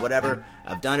 paper, whatever.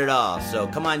 I've done it all. So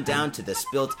come on down to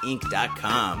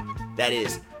thespiltink.com. That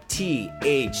is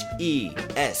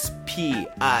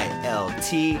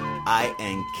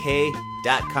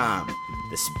THESPILTINK.com.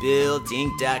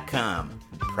 Thespiltink.com.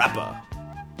 Proper.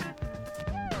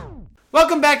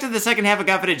 Welcome back to the second half of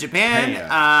Got Faded Japan. Hey,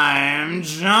 I'm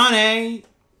Johnny.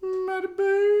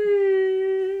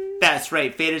 That's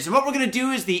right, faders. And what we're going to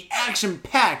do is the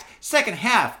action-packed second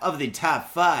half of the top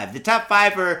 5. The top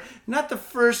 5 are not the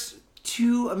first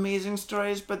 2 amazing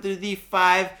stories, but they're the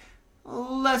 5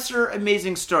 lesser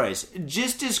amazing stories.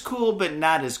 Just as cool, but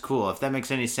not as cool, if that makes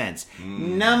any sense.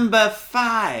 Number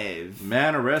 5.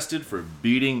 Man arrested for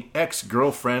beating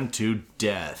ex-girlfriend to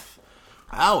death.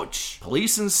 Ouch.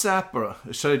 Police in Sapporo.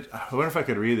 I wonder if I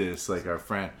could read this like our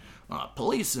friend.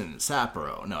 Police in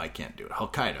Sapporo, no, I can't do it,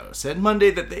 Hokkaido, said Monday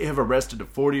that they have arrested a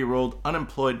 40-year-old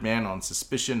unemployed man on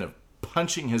suspicion of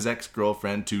punching his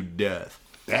ex-girlfriend to death.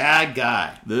 Bad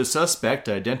guy. The suspect,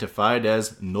 identified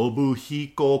as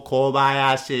Nobuhiko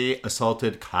Kobayashi,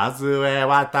 assaulted Kazue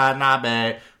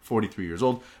Watanabe, 43 years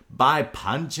old, by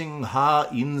punching her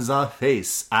in the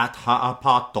face at her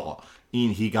apartment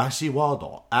in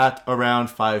Higashiwado at around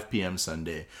 5 p.m.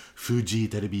 Sunday, Fuji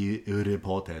Terebi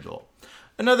reported.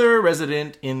 Another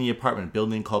resident in the apartment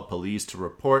building called police to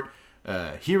report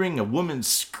hearing a woman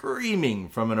screaming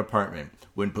from an apartment.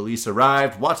 When police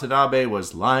arrived, Watanabe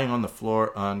was lying on the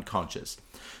floor unconscious.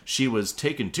 She was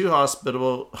taken to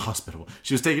hospital.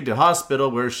 She was taken to hospital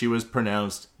where she was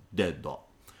pronounced dead.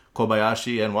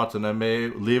 Kobayashi and Watanabe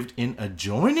lived in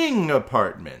adjoining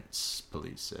apartments,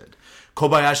 police said.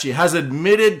 Kobayashi has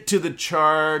admitted to the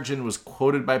charge and was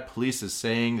quoted by police as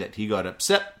saying that he got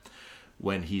upset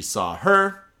when he saw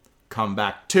her come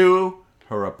back to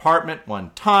her apartment one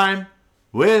time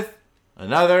with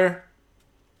another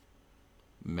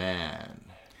man.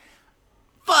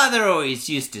 Father always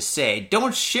used to say,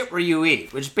 don't shit where you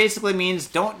eat, which basically means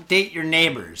don't date your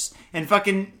neighbors. And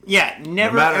fucking, never,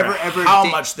 no matter ever how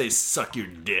much they suck your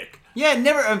dick. Yeah,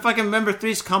 never. I fucking remember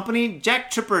Three's Company.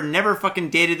 Jack Tripper never fucking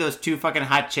dated those 2 fucking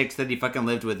hot chicks that he fucking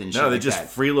lived with and shit. No, they like just that.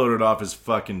 freeloaded off his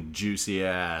fucking juicy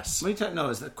ass. What are you talking? No,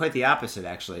 it's quite the opposite,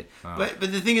 actually. Oh. But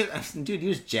the thing is, dude, he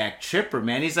was Jack Tripper,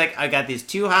 man. He's like, I got these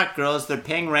 2 hot girls. They're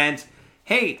paying rent.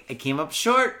 hey, I came up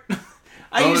short.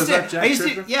 I used to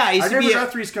be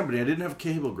got Three's Company. I didn't have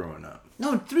cable growing up.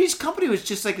 No, Three's Company was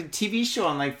just like a TV show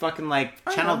on like fucking like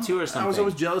Channel 2 or something. I was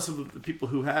always jealous of the people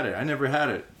who had it. I never had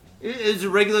it. It was a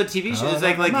regular TV show. It was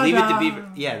like Leave It to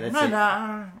Beaver. Yeah, that's it.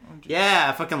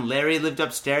 Yeah, fucking Larry lived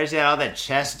upstairs. He had all that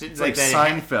chest. It's like that,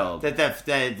 Seinfeld. That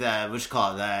what's it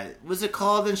called? What's it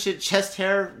called and shit? Chest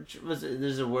hair?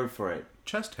 There's a word for it.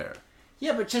 Chest hair.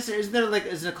 Yeah, but chest hair, isn't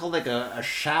it called like a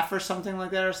shaft or something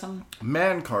like that or something?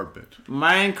 Man carpet.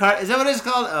 Is that what it's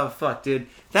called? Oh, fuck, dude.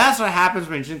 That's what happens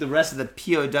when you drink the rest of the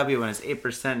POW when it's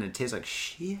 8% and it tastes like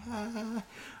shit.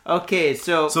 Okay,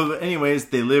 so anyways,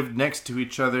 they lived next to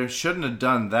each other. Shouldn't have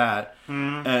done that.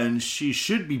 And she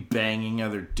should be banging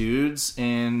other dudes.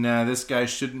 And this guy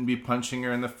shouldn't be punching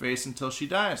her in the face until she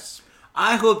dies.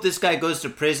 I hope this guy goes to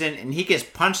prison and he gets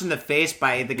punched in the face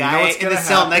by the guy in the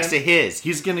cell next to his.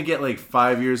 He's going to get like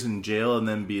 5 years in jail and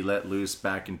then be let loose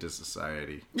back into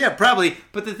society. Yeah, probably.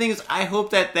 But the thing is, I hope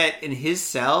that in his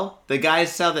cell, the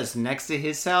guy's cell that's next to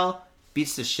his cell,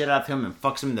 beats the shit out of him and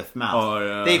fucks him in the mouth.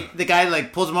 Oh, yeah. The guy,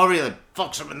 like, pulls him over, he, like,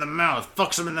 fucks him in the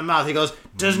mouth. He goes,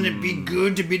 doesn't it be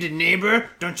good to be the neighbor?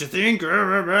 Don't you think?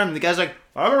 And the guy's like,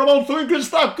 I don't think it's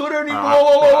not good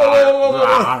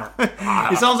anymore.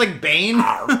 He sounds like Bane.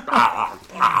 Are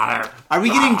we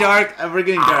getting dark? We're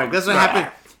getting dark. That's what happens.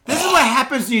 This is what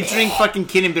happens when you drink fucking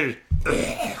Kid Bitters.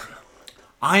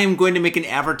 I am going to make an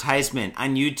advertisement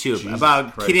on YouTube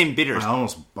about Kid Bitters. I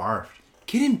almost barfed.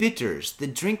 Kid Bitters, the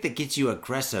drink that gets you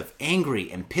aggressive, angry,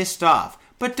 and pissed off.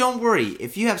 But don't worry,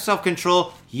 if you have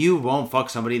self-control, you won't fuck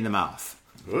somebody in the mouth.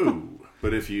 Ooh,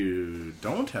 but if you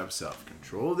don't have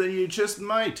self-control, then you just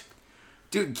might.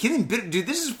 Dude,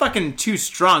 this is fucking too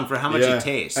strong for how much it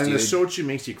tastes, and dude. the shochu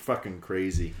makes you fucking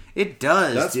crazy. It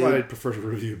does, That's dude. why I prefer to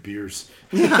review beers.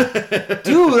 Yeah.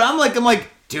 Dude, I'm like,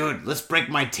 dude, let's break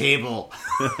my table.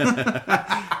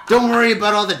 Don't worry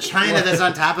about all the china that's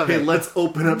on top of it. Hey, let's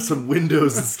open up some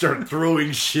windows and start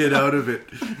throwing shit out of it.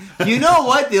 You know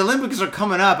what? The Olympics are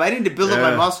coming up. I need to build up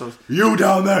my muscles. You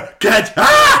down there, catch!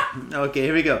 Ah! Okay,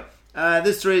 here we go.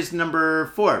 This story is number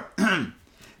 4.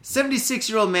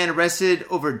 76-year-old man arrested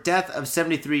over death of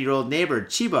 73-year-old neighbor,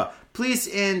 Chiba. Police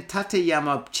in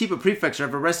Tateyama, Chiba Prefecture,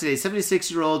 have arrested a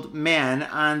 76-year-old man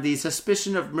on the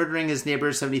suspicion of murdering his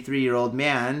neighbor, 73-year-old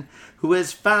man, who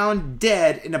was found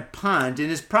dead in a pond in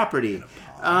his property.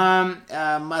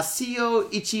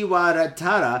 Masio Ichiwara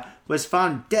Tara was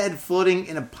found dead floating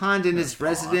in a pond in his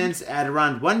residence at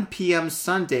around 1 p.m.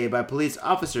 Sunday by police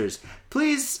officers.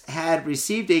 Police had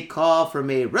received a call from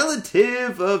a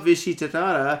relative of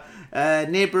Ishitatara,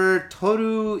 neighbor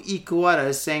Toru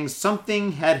Ikuwara, saying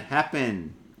something had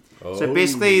happened. Oh. So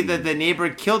basically, the neighbor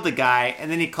killed the guy, and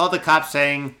then he called the cops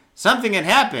saying something had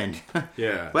happened.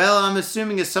 Yeah. Well, I'm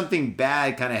assuming it's something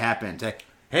bad kind of happened.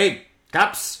 Hey,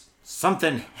 cops,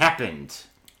 something happened.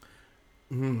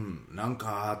 Nanka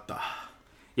atta.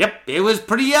 Yep, it was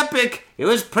pretty epic.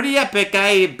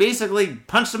 I basically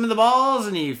punched him in the balls,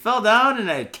 and he fell down, and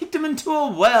I kicked him into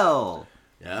a well.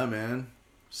 Yeah, man.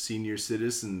 Senior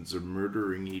citizens are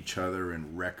murdering each other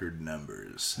in record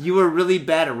numbers. You were really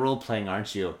bad at role-playing,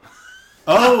 aren't you?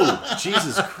 Oh,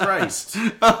 Jesus Christ.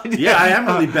 Yeah, I am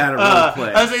really bad at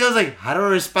role-playing. I was like, how do I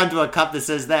respond to a cop that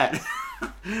says that?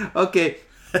 Okay.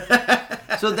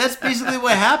 So that's basically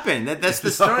what happened. That's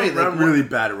the story. I'm really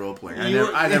bad at role-playing.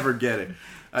 I never get it.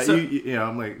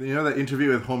 I'm like, that interview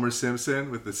with Homer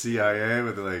Simpson with the CIA,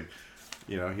 with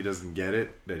he doesn't get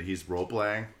it, that he's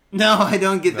role-playing. No, I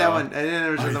don't get that one. I didn't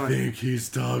understand that one. I think he's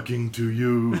talking to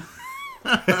you.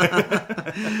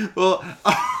 Well,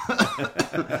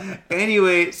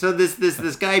 anyway, so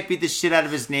this guy beat the shit out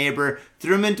of his neighbor,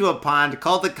 threw him into a pond,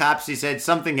 called the cops. He said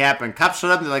something happened. Cops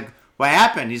showed up and they're like, "What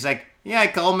happened?" He's like, "Yeah, I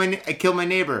killed my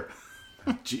neighbor."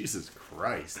 Jesus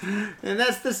Christ. And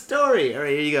that's the story. All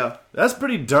right, here you go. That's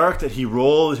pretty dark that he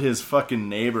rolled his fucking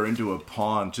neighbor into a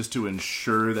pond just to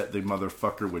ensure that the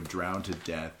motherfucker would drown to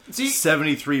death.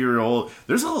 73-year-old.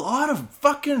 There's a lot of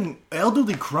fucking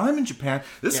elderly crime in Japan.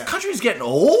 This country's getting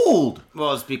old.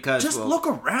 Well, it's because... Just look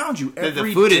around you every day.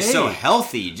 The food is so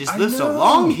healthy. You just live so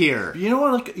long here. You know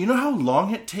what? You know how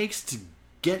long it takes to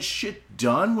get shit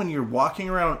done when you're walking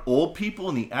around old people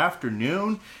in the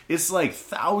afternoon? It's like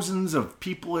thousands of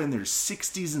people in their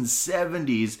 60s and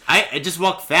 70s. I just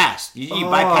walk fast. You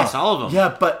bypass all of them.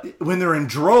 Yeah, but when they're in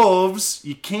droves,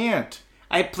 you can't.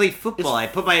 I play football. I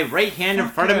put my right hand in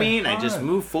front of me and I just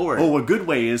move forward. Oh, a good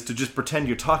way is to just pretend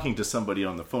you're talking to somebody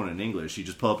on the phone in English. You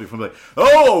just pull up your phone and be like,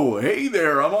 oh, hey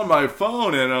there, I'm on my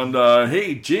phone, and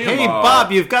hey, Jim. Hey,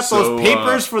 Bob, you've got those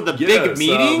papers for the big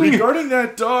meeting? Regarding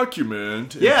that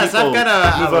document. Yes, I've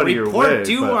got a report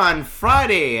due on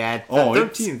Friday at the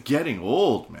 13th. It's getting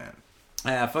old, man.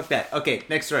 Fuck that. Okay,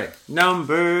 next story.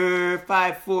 Number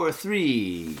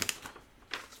 543.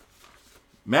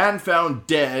 Man found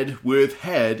dead with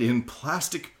head in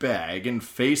plastic bag and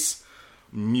face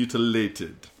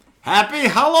mutilated. Happy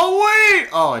Halloween!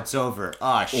 Oh, it's over.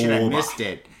 Oh, shit, I missed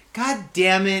it. God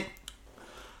damn it.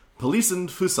 Police in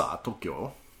Fusa,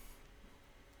 Tokyo,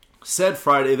 said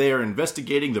Friday they are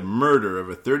investigating the murder of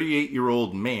a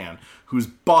 38-year-old man whose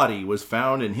body was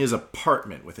found in his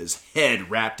apartment with his head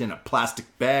wrapped in a plastic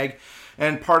bag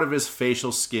and part of his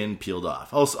facial skin peeled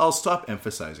off. I'll stop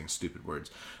emphasizing stupid words.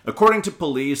 According to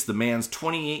police, the man's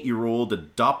 28-year-old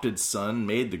adopted son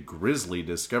made the grisly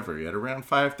discovery at around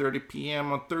 5:30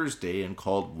 p.m. on Thursday and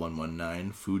called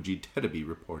 119, Fuji Terebi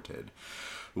reported.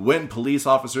 When police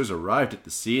officers arrived at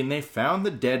the scene, they found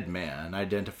the dead man,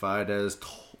 identified as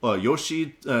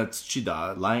Yoshi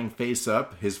Tsuchida, lying face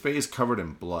up, his face covered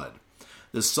in blood.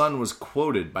 The son was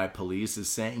quoted by police as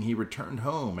saying he returned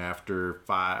home at around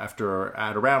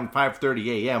 5:30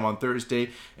 a.m. on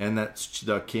Thursday, and that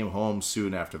Tsuchida came home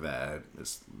soon after that.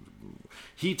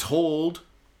 He told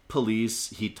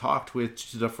police he talked with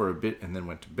Tsuchida for a bit and then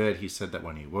went to bed. He said that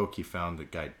when he woke, he found the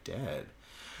guy dead.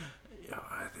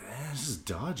 This is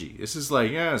dodgy. This is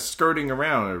like skirting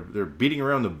around. Or they're beating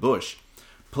around the bush.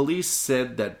 Police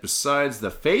said that besides the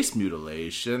face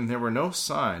mutilation, there were no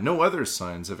other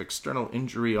signs of external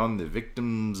injury on the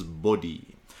victim's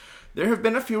body. There have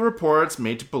been a few reports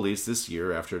made to police this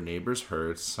year after neighbors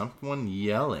heard someone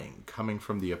yelling coming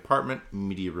from the apartment,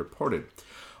 media reported.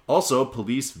 Also,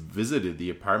 police visited the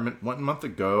apartment 1 month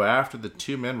ago after the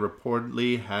two men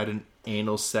reportedly had an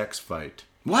anal sex fight.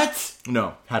 What?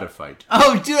 No, had a fight.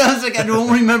 Oh, dude, I was like, I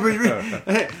don't remember.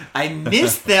 I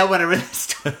missed that when I read the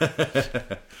story.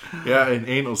 Yeah, an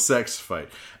anal sex fight.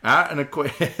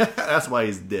 That's why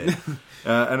he's dead.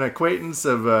 An acquaintance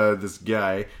of this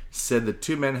guy said the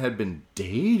two men had been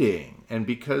dating, and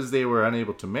because they were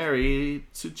unable to marry,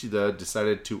 Tsuchida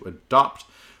decided to adopt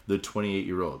the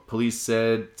 28-year-old. Police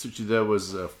said Tsuchida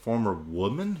was a former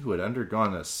woman who had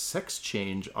undergone a sex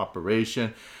change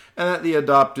operation, and that the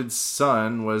adopted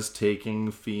son was taking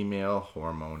female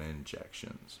hormone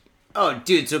injections. Oh,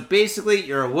 dude, so basically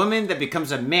you're a woman that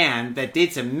becomes a man that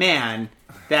dates a man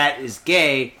that is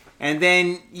gay, and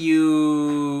then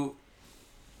you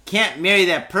can't marry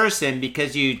that person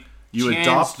because you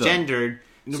transgendered.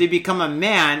 So you become a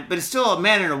man, but it's still a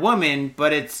man and a woman,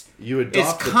 but it's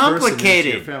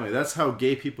complicated. Your family. That's how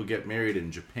gay people get married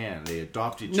in Japan. They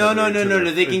adopt each other.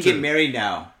 No. They can get married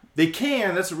now. They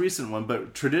can. That's a recent one,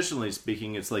 but traditionally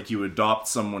speaking, it's like you adopt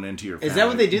someone into your family. Is that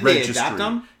what they do? Registry. They adopt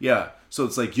them? Yeah. So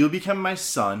it's like, you'll become my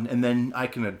son, and then I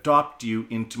can adopt you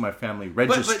into my family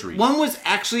registry. But one was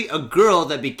actually a girl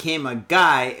that became a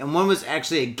guy, and one was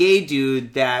actually a gay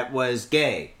dude that was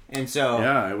gay. And so...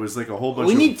 Yeah, it was like a whole bunch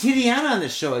We need Titiana on the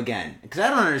show again, because I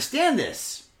don't understand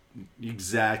this.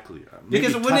 Exactly. Maybe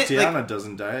because Tatiana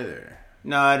doesn't die there.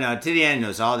 No, Titiana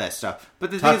knows all that stuff.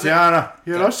 But the Tatiana,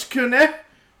 yoroshiku ne?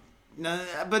 No,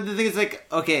 but the thing is, like,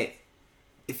 okay,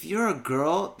 if you're a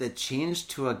girl that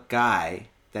changed to a guy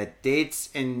that dates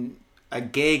a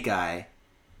gay guy,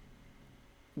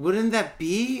 wouldn't that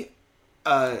be...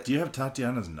 Do you have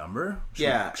Tatiana's number?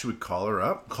 Should we call her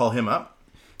up? Call him up?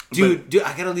 Dude,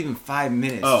 I gotta leave in 5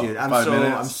 minutes, dude.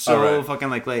 I'm so fucking,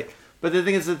 like, late. But the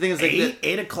thing is, like...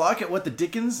 8 o'clock at what, the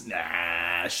Dickens?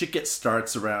 Nah, shit gets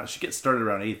started around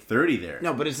 8:30 there.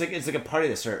 No, but it's like a party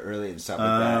that starts early and stuff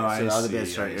like that. So the other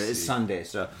bits start. It's Sunday,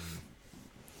 so...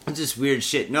 It's just weird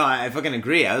shit. No, I fucking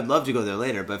agree. I would love to go there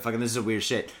later, but fucking this is a weird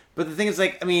shit. But the thing is,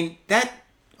 like, I mean, that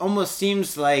almost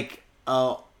seems like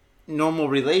a normal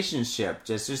relationship.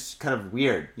 Just kind of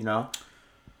weird, you know?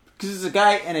 Because it's a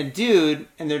guy and a dude,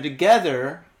 and they're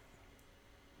together,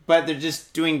 but they're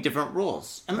just doing different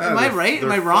rules. Am I right?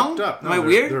 Am I wrong? Am I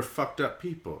weird? They're fucked up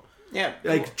people. Yeah.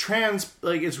 Like,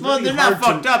 it's really they're not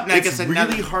fucked up. It's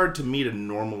really hard to meet a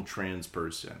normal trans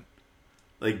person.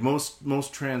 Like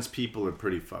most trans people are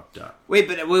pretty fucked up. Wait,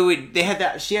 they had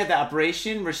that. She had the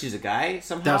operation where she's a guy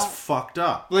somehow. That's fucked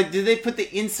up. Like, did they put the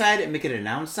inside and make it an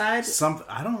outside?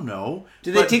 I don't know.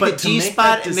 Did they take the G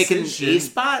spot and make it an A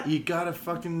spot? You gotta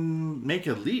fucking make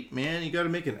a leap, man. You gotta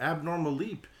make an abnormal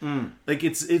leap. Like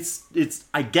it's.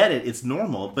 I get it. It's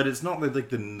normal, but it's not like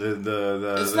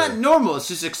the. It's not normal. It's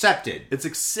just accepted. It's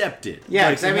accepted. Yeah,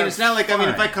 like, because I mean, it's not like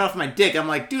if I cut off my dick, I'm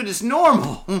like, dude, it's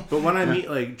normal. But when I meet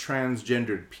like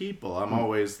transgendered people, I'm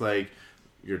always like,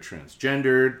 you're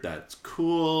transgendered, that's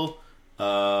cool,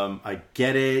 I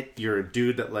get it, you're a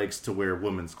dude that likes to wear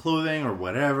women's clothing or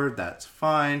whatever, that's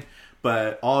fine,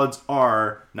 but odds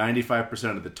are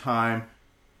 95% of the time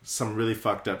some really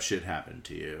fucked up shit happened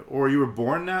to you, or you were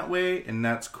born that way, and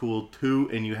that's cool too,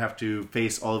 and you have to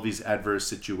face all of these adverse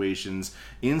situations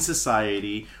in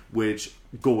society which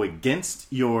go against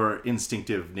your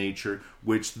instinctive nature,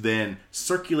 which then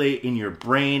circulate in your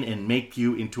brain and make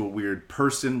you into a weird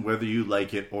person, whether you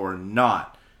like it or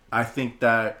not. I think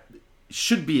that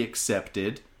should be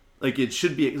accepted. Like, it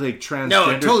should be, like, transgender. No,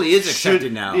 it totally is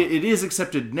accepted now. It is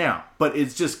accepted now, but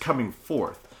it's just coming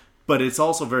forth. But it's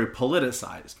also very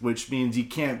politicized, which means you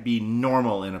can't be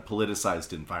normal in a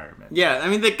politicized environment. Yeah, I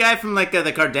mean, the guy from, like,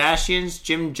 the Kardashians,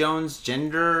 Jim Jones,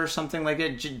 Gender or something like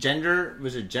that. Gender?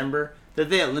 Was it Gender?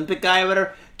 The Olympic guy or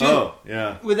whatever. Dude, oh,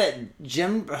 yeah. With that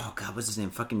oh God, what's his name?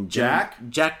 Fucking Jack?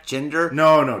 Jack Gender?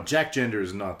 No, Jack Gender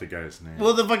is not the guy's name.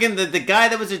 Well, the guy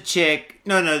that was a chick.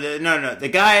 No. The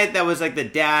guy that was like the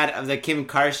dad of the Kim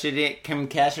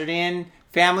Kardashian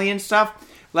family and stuff.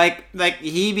 Like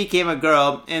he became a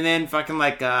girl, and then fucking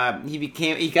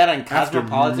he got on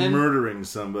Cosmopolitan after murdering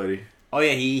somebody. Oh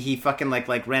yeah, he fucking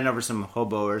like ran over some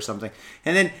hobo or something,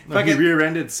 and then he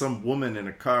rear-ended some woman in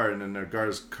a car, and then that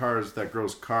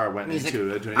girl's car went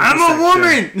into it. I'm a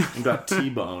woman, and got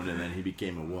T-boned, and then he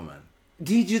became a woman.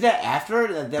 Did he do that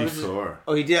after? That before.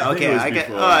 Oh, he did. Okay, I guess.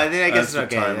 I guess it's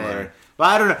okay. Yeah. Well,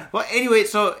 I don't know. Well, anyway,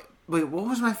 so wait, what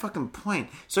was my fucking point?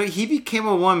 So he became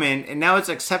a woman, and now it's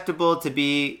acceptable to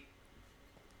be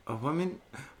a woman.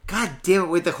 God damn it!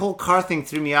 Wait, the whole car thing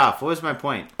threw me off. What was my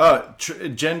point?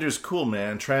 Gender's cool,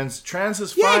 man. Trans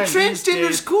is fine. Yeah,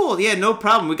 transgender's cool. Yeah, no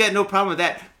problem. We got no problem with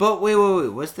that. But wait.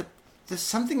 What's there's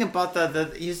something about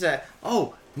he was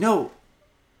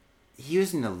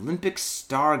an Olympic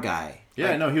star guy.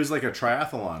 Yeah, no, he was like a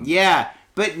triathlon. Yeah,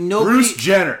 but nobody. Bruce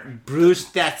Jenner. Bruce,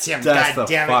 that's him. That's God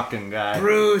the damn it. fucking guy.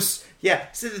 Bruce. Yeah.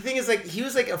 So the thing is, like, he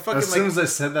was like a fucking. As soon as I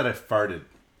said that, I farted.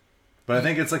 But I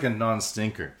think it's like a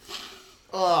non-stinker.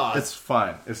 Oh. It's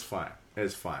fine. It's fine.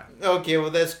 Okay,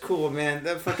 well, that's cool, man.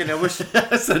 That fucking, I wish.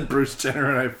 I said Bruce Jenner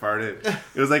and I farted.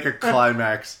 It was like a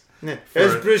climax. It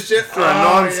was Bruce Jenner. For a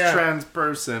non-trans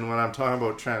person, when I'm talking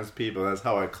about trans people, that's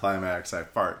how I climax. I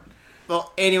fart.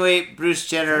 Well, anyway, Bruce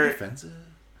Jenner. Is that offensive?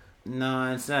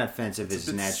 No, it's not offensive. It's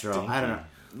natural. Stinky. I don't know.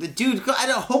 Dude, I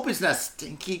don't hope it's not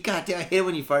stinky. God damn, I hate it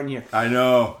when you fart in here. I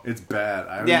know. It's bad.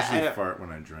 I usually fart when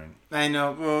I drink. I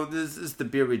know. Well, this is the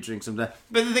beer we drink sometimes.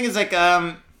 But the thing is, like,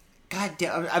 God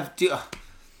damn,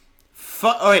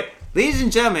 all right, ladies and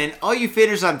gentlemen, all you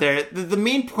faders out there, the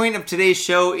main point of today's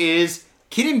show is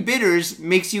Kid and Bitters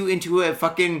makes you into a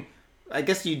fucking, I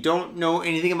guess you don't know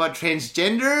anything about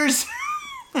transgenders?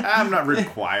 I'm not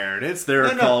required. It's their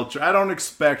culture. I don't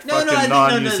expect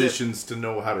non-musicians to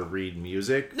know how to read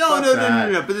music. No.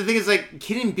 But the thing is, like,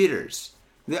 Kid and Bitters.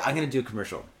 I'm going to do a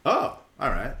commercial. Oh, all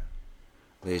right.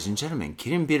 Ladies and gentlemen,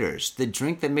 Kid and Bitters, the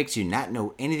drink that makes you not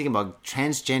know anything about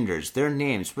transgenders, their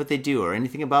names, what they do, or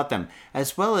anything about them,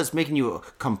 as well as making you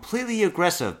completely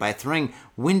aggressive by throwing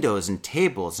windows and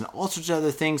tables and all sorts of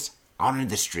other things onto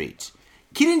the street.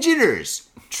 Kid and Jitters,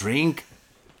 drink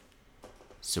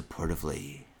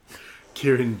supportively.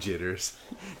 Kieran Jitters.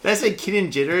 Did I say Kid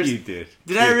and Jitters? You did.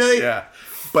 Did I really? Yeah.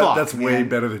 But Fuck, that's way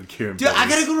better than Kieran Dude, I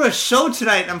gotta go to a show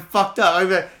tonight and I'm fucked up. I'm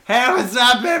like, hey, what's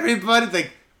up, everybody? It's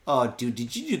like, oh, dude,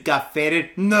 did you just got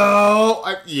faded? No.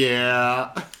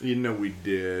 Yeah. You know we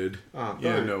did. Oh,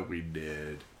 you know we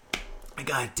did.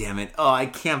 God damn it. Oh, I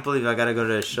can't believe I gotta go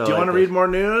to a show. Do you want to read more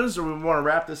news or we want to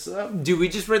wrap this up? Dude, we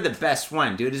just read the best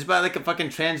one, dude. It's about like a fucking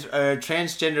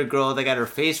transgender girl that got her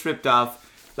face ripped off,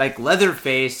 like leather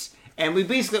face. And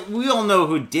we all know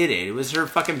who did it. It was her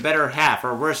fucking better half,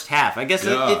 or worst half. I guess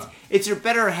it's your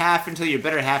better half until your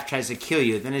better half tries to kill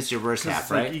you. Then it's your worst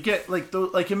half, right? You get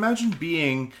imagine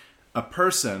being a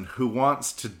person who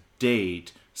wants to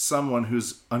date someone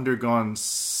who's undergone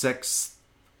sex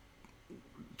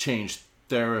change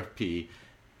therapy.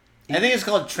 I think it's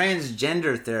called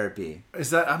transgender therapy.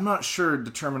 Is that? I'm not sure the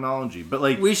terminology, but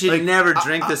like we should never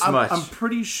drink this much. I'm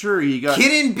pretty sure you got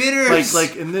Kid and Bitters.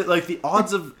 The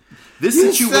odds of This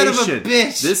You situation, son of a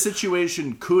bitch. This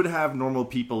situation could have normal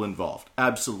people involved,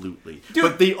 absolutely. Dude.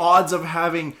 But the odds of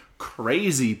having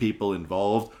crazy people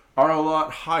involved are a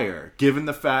lot higher, given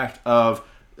the fact of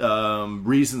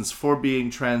reasons for being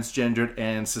transgendered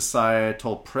and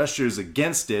societal pressures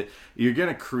against it. You're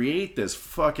gonna create this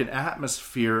fucking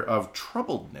atmosphere of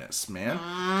troubledness, man,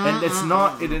 and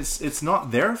it's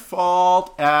not their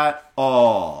fault at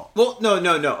all. Well, no.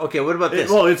 Okay, what about this?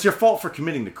 Well, it's your fault for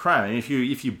committing the crime. I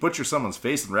mean, if you butcher someone's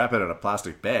face and wrap it in a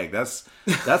plastic bag, that's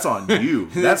on you.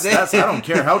 That's I don't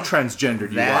care how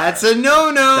transgendered you are. That's a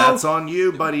no. That's on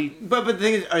you, buddy. But the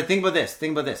thing is, all right, think about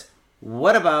this.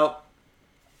 What about?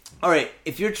 All right,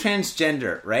 if you're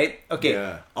transgender, right? Okay,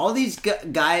 Yeah. all these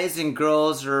guys and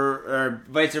girls, or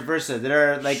vice versa, that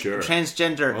are like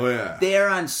transgender, Oh, yeah. they're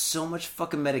on so much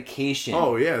fucking medication.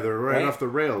 Oh yeah, they're right Right? off the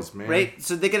rails, man. Right?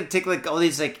 So they gotta take like all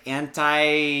these like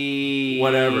anti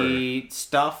Whatever.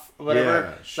 stuff,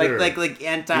 whatever. Yeah, sure. Like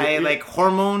anti like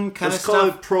hormone kind Let's of call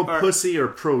stuff. it pro pussy or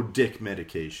pro dick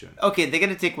medication. Okay, they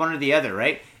gotta take one or the other,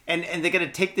 right? And they gotta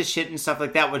take this shit and stuff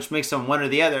like that, which makes them one or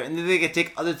the other. And then they gotta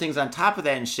take other things on top of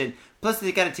that and shit. Plus,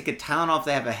 they gotta take a Tylenol if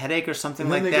they have a headache or something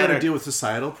And then like they that. got to deal with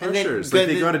societal and then- pressures. but Like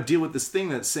they then- got to deal with this thing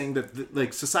that's saying that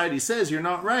like society says you're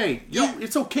not right. Yeah.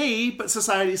 It's okay, but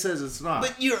society says it's not.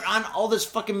 But you're on all this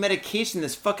fucking medication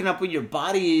that's fucking up what your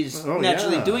body is Oh,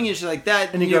 naturally yeah. doing and shit like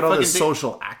that. and you you're got all this fucking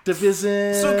social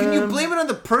activism. So can you blame it on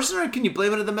the person or can you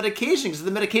blame it on the medication? Because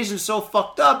the medication is so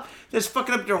fucked up that it's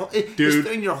fucking up your whole, it's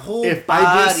throwing your whole if body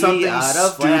I do something out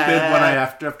of stupid whack. when I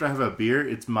after I have a beer,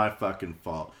 it's my fucking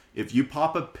fault. If you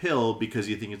pop a pill because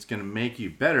you think it's going to make you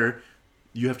better,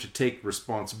 you have to take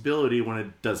responsibility when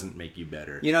it doesn't make you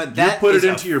better. You know, that put is it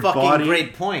into a your fucking body.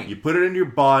 great point. You put it in your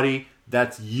body.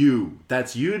 That's you.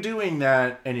 That's you doing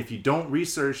that. And if you don't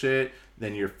research it,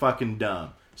 then you're fucking dumb.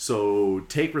 So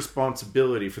take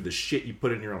responsibility for the shit you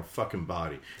put in your own fucking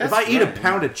body. That's if I eat a right,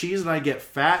 pound of cheese and I get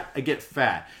fat, I get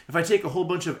fat. If I take a whole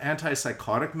bunch of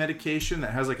antipsychotic medication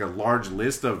that has like a large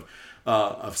list of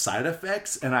side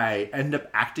effects and I end up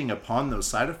acting upon those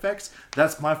side effects,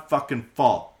 that's my fucking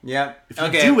fault. Yeah. If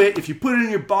you do it, if you put it in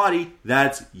your body,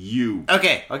 that's you.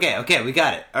 Okay, we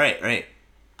got it. All right.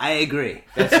 I agree.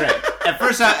 That's right. At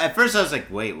first I was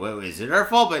like, wait, is it our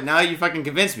fault? But now you fucking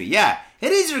convinced me. Yeah,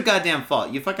 it is your goddamn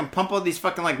fault. You fucking pump all these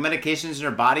fucking like medications in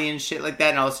your body and shit like that,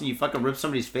 and all of a sudden you fucking rip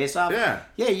somebody's face off. Yeah,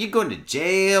 you going to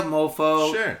jail,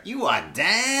 mofo. Sure. You are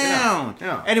down.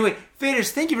 Yeah. Anyway,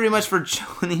 Faders, thank you very much for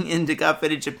joining into Got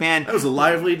Faded Japan. that was a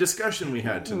lively discussion we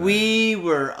had tonight. We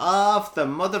were off the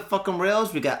motherfucking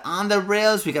rails. We got on the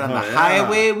rails. We got on the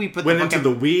highway. We went into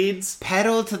the weeds.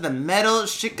 Pedal to the metal.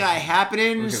 Shit got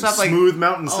happening and stuff like smooth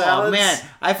mountain salads. Oh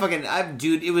man,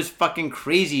 dude, it was fucking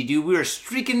crazy, dude. We were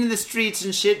streaking in the streets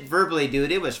and shit verbally,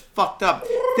 dude. It was fucked up.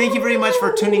 Thank you very much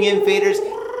for tuning in, Faders.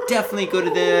 Definitely go to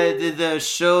the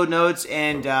show notes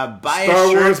and buy Star a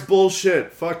shirt. Wars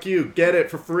bullshit. Fuck you. Get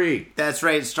it for free. That's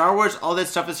right. Star Wars, all that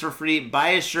stuff is for free. Buy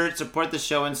a shirt, support the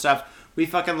show and stuff. We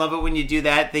fucking love it when you do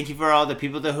that. Thank you for all the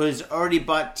people who's already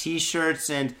bought t-shirts,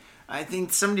 and I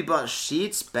think somebody bought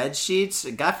sheets, bed sheets.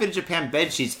 Got Faded Japan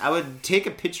bed sheets. I would take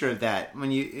a picture of that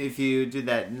if you do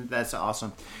that. That's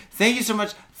awesome. Thank you so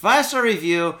much. 5-star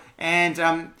review, and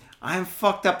I'm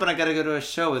fucked up and I gotta go to a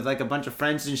show with like a bunch of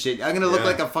friends and shit. I'm gonna look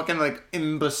like a fucking like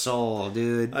imbecile,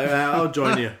 dude. I'll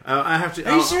join you. I have to.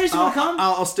 Are you serious? You wanna come?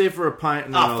 I'll stay for a pint.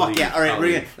 And then I'll fuck leave. yeah! All right, I'll we're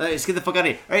leave. gonna let's get the fuck out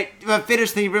of here. All right, Faders,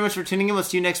 thank you very much for tuning in. We'll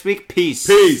see you next week. Peace.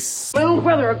 Peace. My little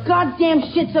brother, a goddamn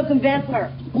shit-sucking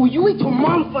vampire. Oh, you wait till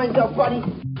Mom finds out, buddy.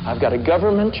 I've got a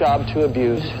government job to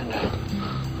abuse and a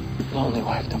lonely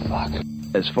wife to fuck.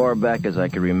 As far back as I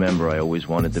can remember, I always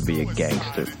wanted to be a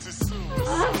gangster.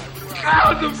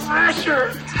 God, the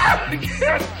pressure! I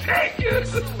can't take it!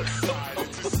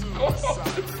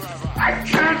 I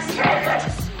can't take it!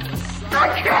 I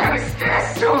can't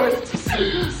stand to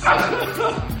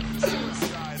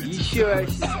it! You sure I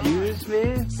should do this,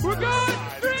 man? We're going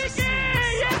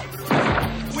freaking!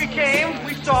 Yeah. We came,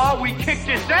 we saw, we kicked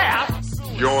his ass!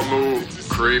 Your move,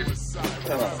 creep.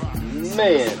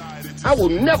 Man, I will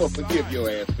never forgive your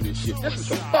ass for this shit. This is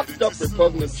some fucked up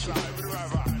repugnant shit.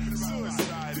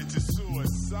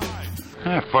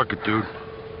 Ah, fuck it, dude.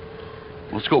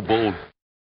 Let's go bold.